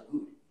guys are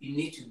good. You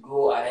need to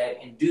go ahead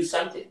and do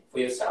something for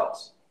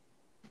yourselves.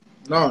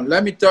 No,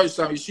 let me tell you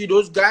something. You see,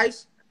 those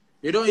guys,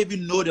 they don't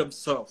even know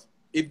themselves.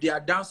 If they are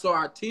dancehall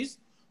artists,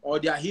 or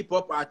they are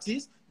hip-hop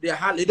artists, they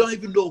don't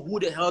even know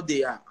who the hell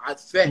they are at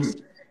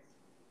first.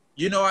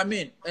 You know what I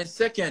mean? And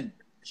second,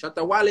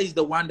 Shatta Wale is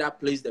the one that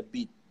plays the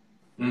beat.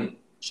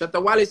 Shatta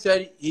Wale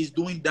said he's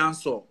doing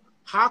dancehall.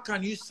 How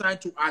can you sign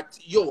to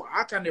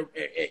how can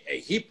a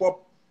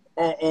hip-hop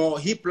or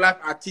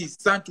hip-hop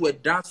artist sign to a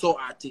dancehall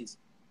artist?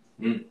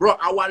 Bro,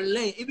 our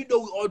lane, even though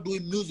we all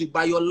doing music,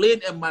 but your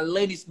lane and my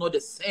lane is not the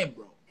same,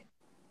 bro.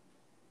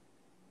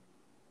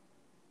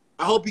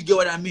 I hope you get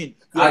what I mean.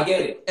 I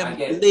get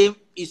it. Lane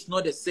is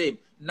not the same.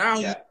 Now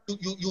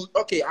you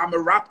okay, I'm a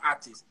rap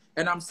artist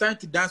and I'm signed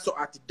to dancehall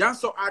artist.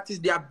 Dancehall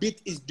artists, their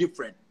beat is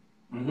different.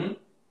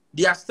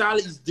 Their style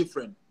is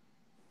different.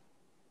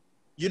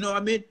 You know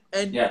what I mean?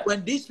 And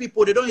when these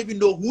people, they don't even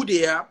know who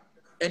they are,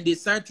 and they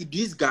sign to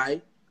this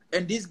guy,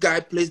 and this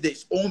guy plays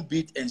his own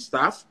beat and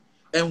stuff.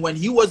 And when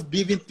he was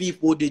beefing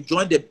people, they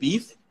joined the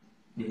beef.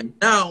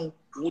 Now,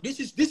 this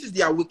is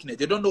their weakness.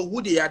 They don't know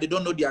who they are. They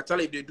don't know their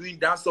talent. If they're doing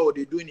dancehall or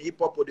they're doing hip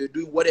hop or they're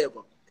doing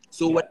whatever.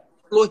 So when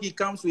he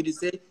comes with, he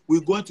say,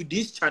 we're going to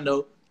this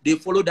channel, they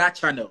follow that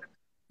channel.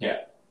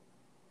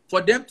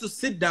 For them to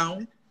sit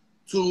down,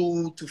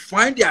 to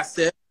find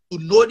themselves, to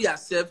know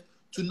themselves,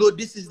 to know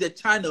this is the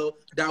channel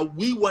that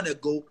we want to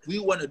go, we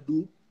want to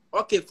do.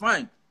 Okay,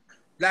 fine.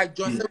 Like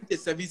John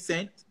 77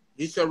 Cent,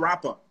 he's a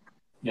rapper.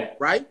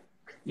 Right?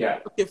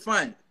 Okay,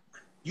 fine.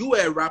 You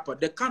are a rapper.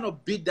 The kind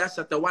of beat that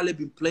Shatta Wale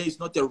been playing is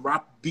not a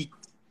rap beat.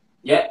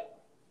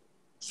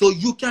 So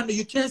you can't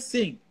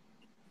sing.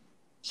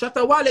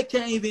 Shatta Wale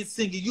can't even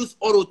sing. He use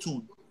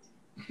auto-tune.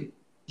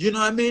 You know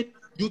what I mean?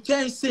 You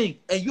can't sing,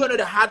 and you're not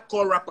a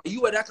hardcore rapper.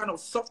 You are that kind of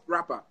soft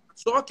rapper.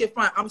 So okay,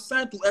 fine. I'm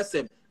signed to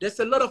SM. There's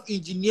a lot of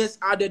engineers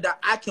out there that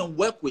I can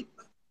work with.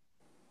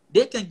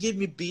 They can give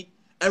me beat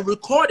and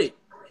record it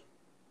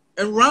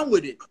and run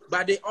with it.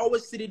 But they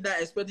always sitting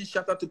there expecting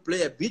Shatta to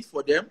play a beat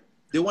for them.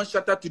 They want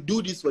Shatta to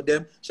do this for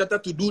them,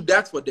 Shatta to do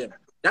that for them.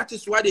 That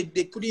is why they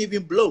couldn't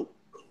even blow.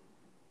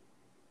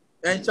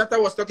 And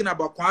Shatta was talking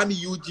about Kwame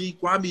Eugene,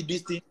 Kwame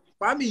this thing.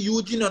 Kwame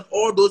Eugene and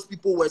all those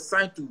people were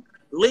signed to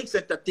Lynx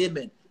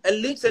Entertainment.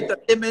 And Lynx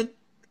Entertainment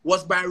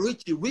was by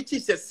Richie.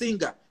 Richie's a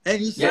singer. And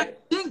he sang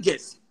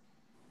singers.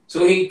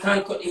 So he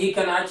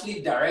can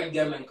actually direct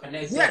them and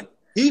connect them.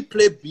 He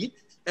played beat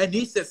and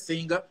he's a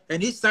singer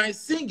and he signs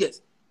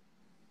singers.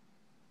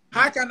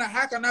 How can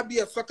I be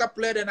a soccer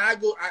player and I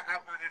go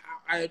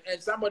and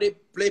somebody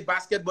play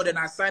basketball and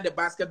I sign the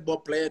basketball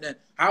player? Then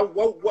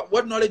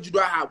what knowledge do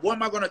I have? What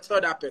am I gonna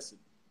tell that person?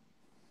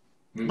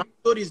 My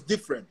story is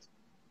different.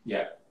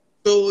 Yeah.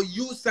 So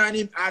you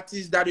signing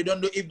artists that you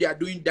don't know if they are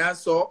doing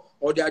dancehall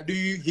or they are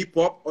doing hip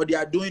hop or they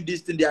are doing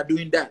this thing, they are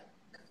doing that,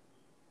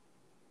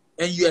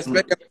 and you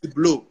expect them to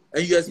blow,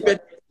 and you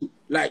expect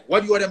like what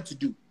do you want them to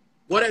do?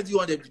 What else do you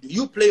want them to do?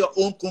 You play your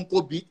own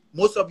Conco beat.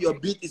 Most of your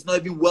beat is not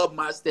even well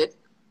mastered.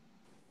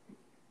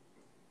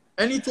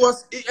 And it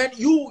was, and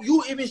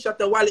you even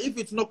Shatta Wale, if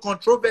it's not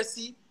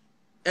controversy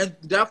and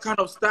that kind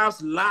of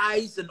stuff,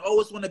 lies, and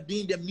always want to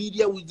be in the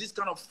media with this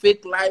kind of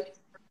fake life,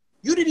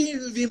 you didn't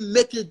even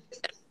make it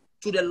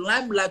to the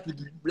limelight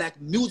with like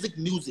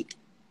music.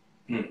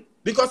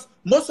 Because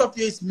most of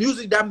your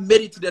music that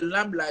made it to the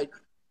limelight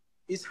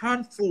is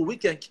handful. We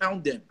can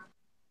count them.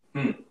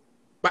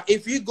 But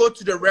if you go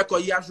to the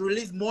record, he has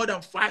released more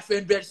than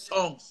 500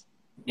 songs.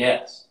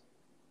 Yes.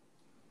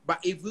 But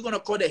if we're going to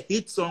call the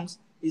hit songs,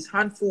 it's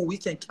handful. We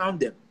can count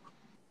them.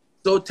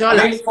 So tell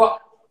us.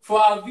 For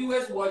our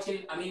viewers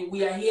watching, I mean,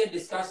 we are here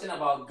discussing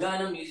about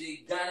Ghana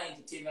music, Ghana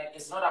entertainment.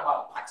 It's not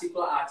about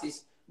particular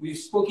artists. We've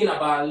spoken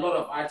about a lot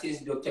of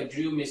artists, Dr.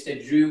 Drew,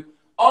 Mr. Drew,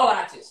 all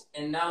artists.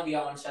 And now we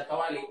are on Shatta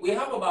Wale. We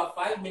have about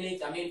 5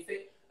 minutes. I mean,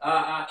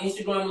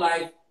 Instagram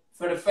Live.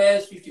 For the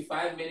first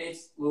 55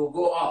 minutes, we'll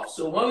go off.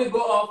 So when we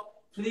go off,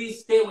 please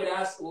stay with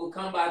us. We'll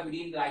come back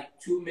within like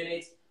 2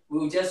 minutes.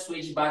 We'll just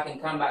switch back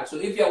and come back. So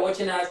if you're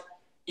watching us,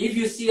 if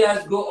you see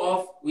us go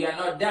off, we are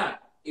not done.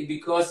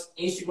 Because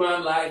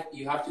Instagram Live,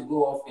 you have to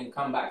go off and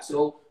come back.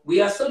 So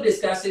we are still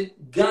discussing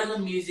Ghana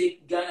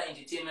music, Ghana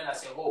entertainment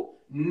as a whole.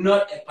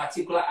 Not a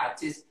particular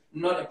artist,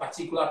 not a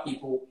particular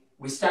people.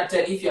 We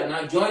started, if you're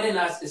now joining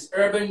us, it's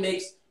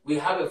Urbanmixx. We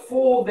have a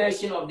full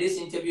version of this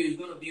interview. It's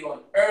going to be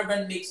on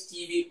Urbanmixx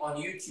TV on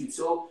YouTube.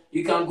 So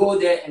you can go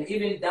there, and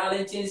even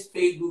Darlington's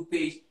Facebook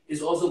page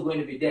is also going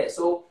to be there.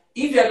 So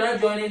if you're not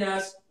joining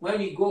us, when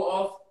we go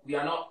off, we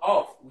are not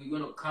off. We're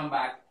going to come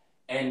back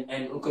and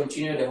we'll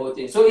continue the whole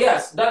thing. So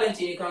yes,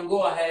 Darlington, you can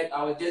go ahead.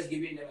 I was just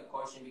giving them a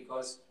caution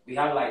because we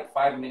have like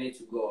 5 minutes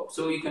to go up.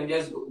 So you can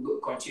just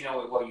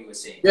continue with what you were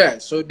saying. Yeah,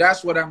 so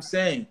that's what I'm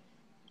saying.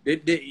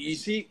 You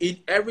see, in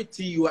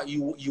everything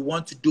you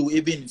want to do,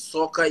 even in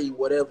soccer, in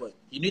whatever,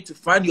 you need to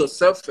find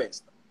yourself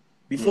first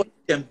before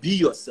you can be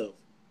yourself.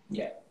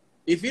 Yeah.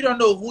 If you don't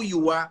know who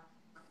you are,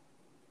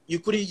 you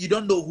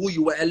don't know who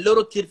you are. A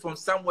little kid from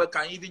somewhere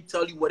can even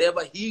tell you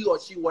whatever he or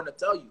she want to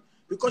tell you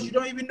because you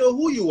don't even know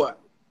who you are.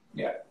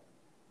 Yeah.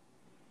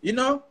 You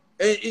know,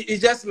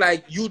 it's just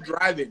like you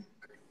driving.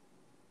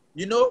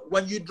 You know,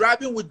 when you're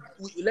driving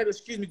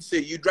excuse me to say,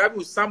 you're driving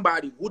with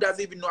somebody who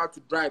doesn't even know how to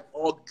drive,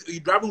 or you're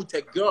driving with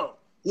a girl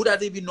who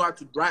doesn't even know how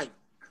to drive.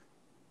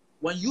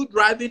 When you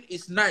driving,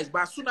 it's nice,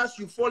 but as soon as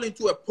you fall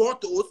into a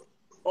pothole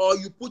or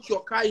you put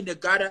your car in the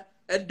gutter,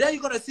 and then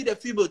you're gonna see the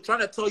female trying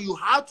to tell you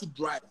how to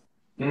drive,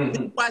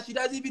 but she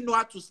doesn't even know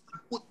how to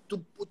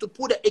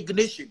put the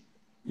ignition.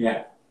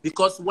 Yeah.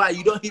 Because why?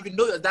 You don't even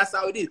know. That's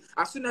how it is.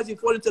 As soon as you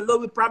fall into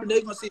love with problem, they're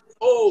going to say,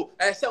 oh,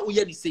 I said, we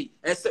already say.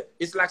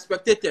 It's like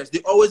spectators. They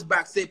always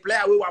back say,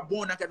 player, we were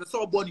born, that's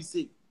all born, he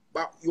say.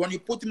 But when you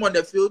put him on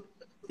the field,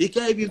 he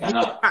can't even beat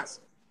the pass.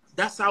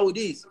 That's how it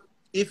is.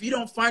 If you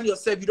don't find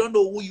yourself, you don't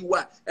know who you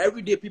are.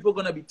 Every day, people are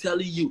going to be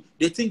telling you.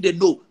 They think they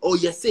know. Oh,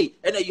 yes, say.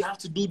 And then you have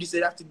to do this,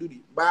 you have to do this.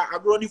 But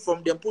I'm running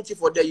from them, put you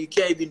for there, you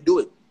can't even do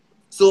it.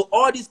 So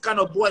all these kind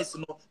of boys,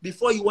 you know,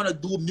 before you want to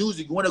do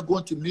music, you want to go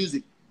into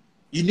music,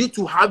 you need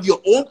to have your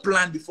own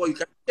plan before you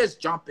can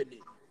just jump in it.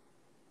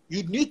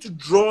 You need to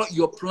draw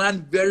your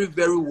plan very,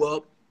 very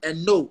well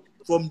and know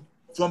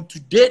from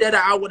today that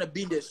I want to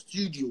be in the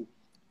studio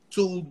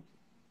to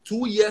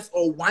 2 years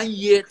or 1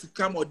 year to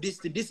come, or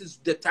this is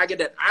the target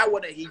that I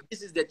want to hit.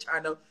 This is the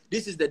channel.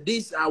 This is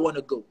this I want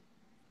to go.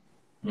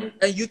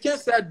 And you can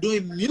start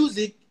doing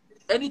music.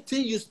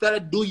 Anything you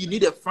start doing, you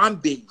need a fan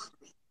base.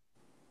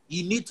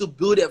 You need to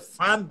build a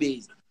fan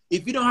base.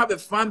 If you don't have a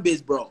fan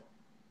base, bro,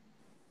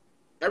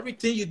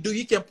 everything you do,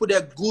 you can put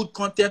a good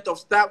content of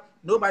stuff.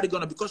 Nobody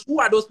gonna, because who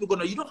are those people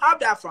gonna? You don't have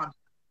that fan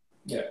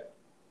base. Yeah.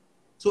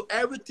 So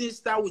everything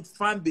start with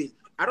fan base.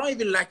 I don't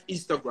even like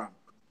Instagram.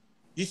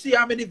 You see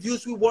how many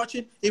views we're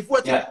watching? If we're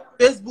watching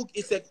Facebook,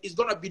 it's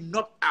gonna be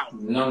knocked out.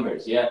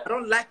 Numbers, I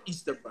don't like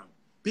Instagram.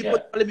 People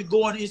telling me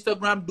go on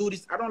Instagram, do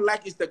this. I don't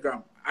like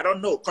Instagram. I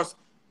don't know, cause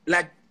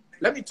like,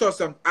 let me tell you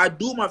something. I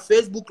do my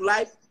Facebook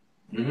live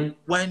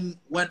when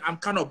I'm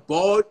kind of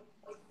bored.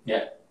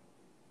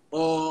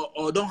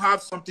 Or don't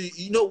have something.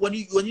 You know, when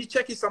you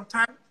check it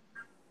sometime,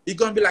 it's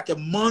gonna be like a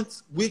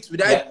month, weeks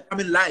without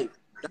coming live.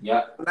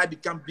 Life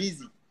become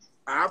busy.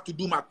 I have to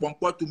do my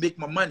pongpong to make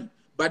my money.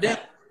 But then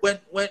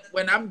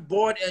when I'm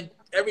bored and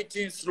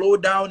everything slow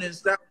down and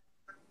stuff,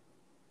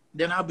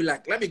 then I'll be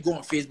like, let me go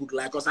on Facebook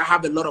Live, because I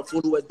have a lot of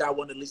followers that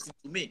want to listen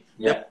to me.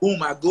 Then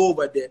boom, I go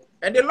over there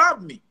and they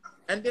love me.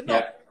 And they know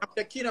I'm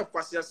the king of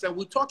Kwasi. I said,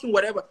 we're talking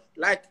whatever,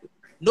 like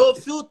no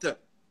filter.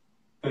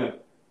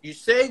 You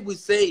say, we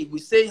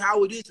say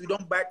how it is. We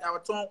don't bite our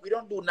tongue. We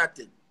don't do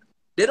nothing.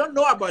 They don't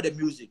know about the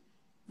music.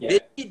 They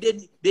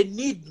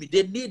need me.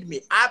 They need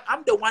me.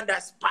 I'm the one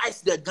that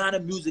spiced the Ghana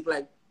music.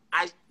 Like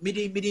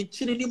midin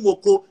chinini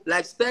moko,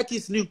 like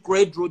Stakis new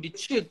Nkrabea, the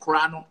chick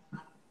crano.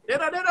 They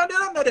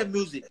don't know the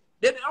music.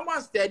 They don't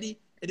want steady.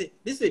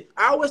 Listen,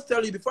 I always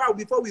tell you before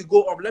we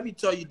go up, let me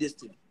tell you this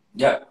thing.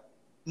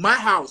 My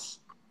house,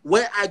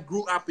 where I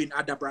grew up in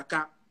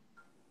Adabraka,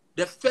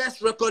 the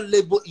first record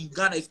label in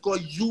Ghana is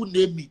called You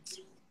Name It.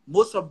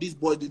 Most of these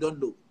boys, they don't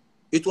know.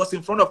 It was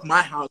in front of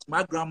my house,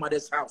 my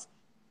grandmother's house.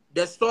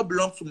 The store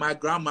belongs to my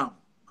grandma.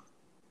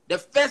 The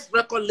first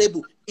record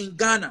label in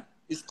Ghana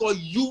is called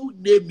You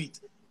Name It.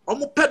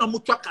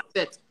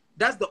 Cassette.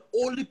 That's the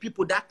only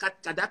people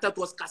that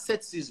was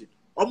cassette season.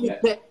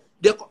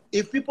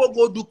 If people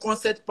go do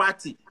concert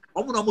party,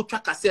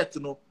 cassette,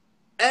 you know.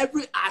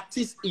 Every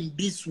artist in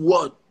this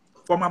world,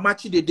 from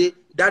Amachi Dede,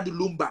 Daddy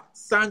Lumba,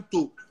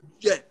 Santo,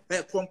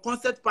 from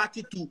concert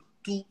party to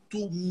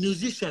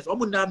musicians.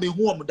 When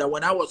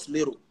I was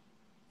little,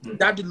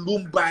 Daddy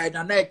Lumba and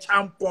Nana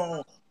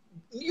Champon,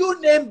 you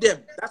name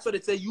them. That's what they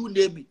say. You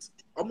name it.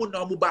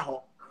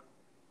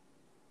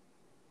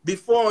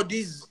 Before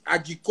these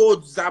Ajiko,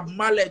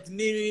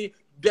 Zabmalet,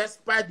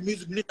 despite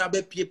music,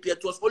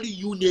 it was only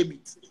You Name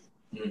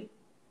It.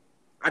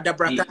 At the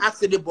bracket,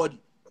 ask anybody.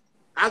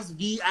 Ask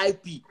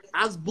VIP,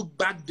 ask book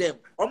back them.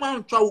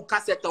 Oman travel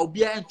cassette or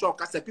be and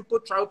cassette. People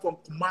travel from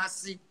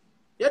Kumasi.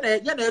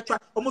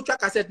 Try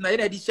cassette na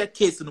this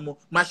case no more.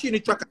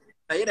 Machine track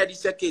na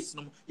this case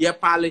no more. Yeah,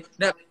 pale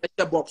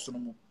na box no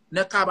more.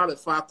 Na kaba be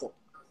fako.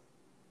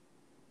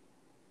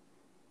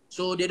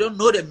 So they don't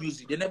know the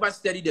music. They never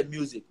study the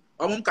music.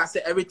 Omum can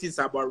say everything's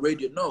about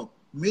radio. No,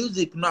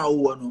 music now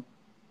no.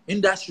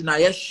 Industry na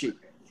yes shit.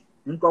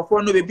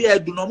 Nkofo no be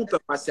do no mu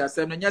pepasi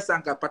asem na nya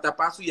sanka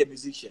patapasu ye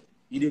musician.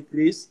 You did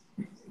please.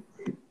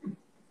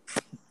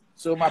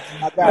 So my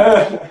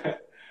God.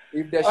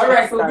 All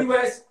right, so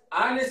viewers,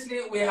 honestly,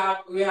 we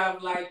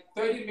have like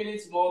 30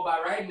 minutes more,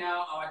 but right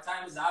now our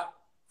time is up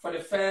for the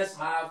first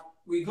half.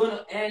 We're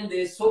gonna end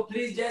this, so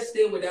please just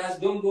stay with us.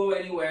 Don't go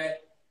anywhere.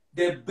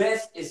 The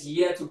best is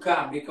yet to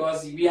come,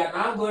 because we are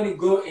now going to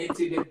go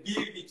into the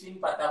beef between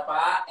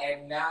Patapa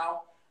and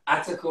now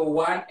Article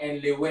 1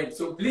 and Lewin.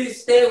 So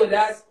please stay with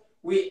us.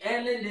 We're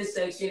ending this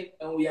section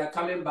and we are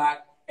coming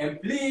back. And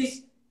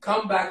please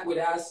come back with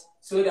us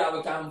so that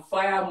we can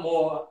fire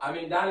more. I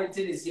mean,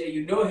 Darlington is here.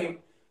 You know him.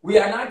 We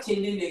are not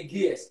changing the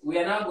gears. We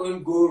are not going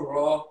to go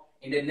raw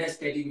in the next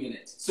 30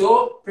 minutes.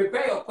 So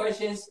prepare your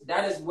questions.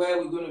 That is where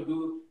we're going to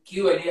do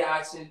Q&A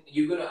action.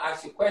 You're going to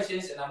ask your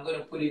questions and I'm going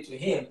to put it to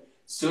him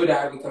so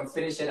that we can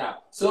finish it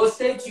up. So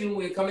stay tuned.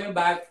 We're coming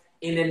back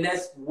in the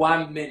next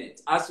 1 minute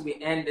as we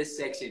end this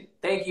section.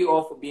 Thank you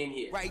all for being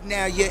here. Right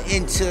now you're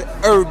into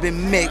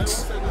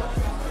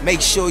Urbanmixx. Make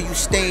sure you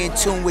stay in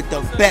tune with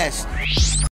the best.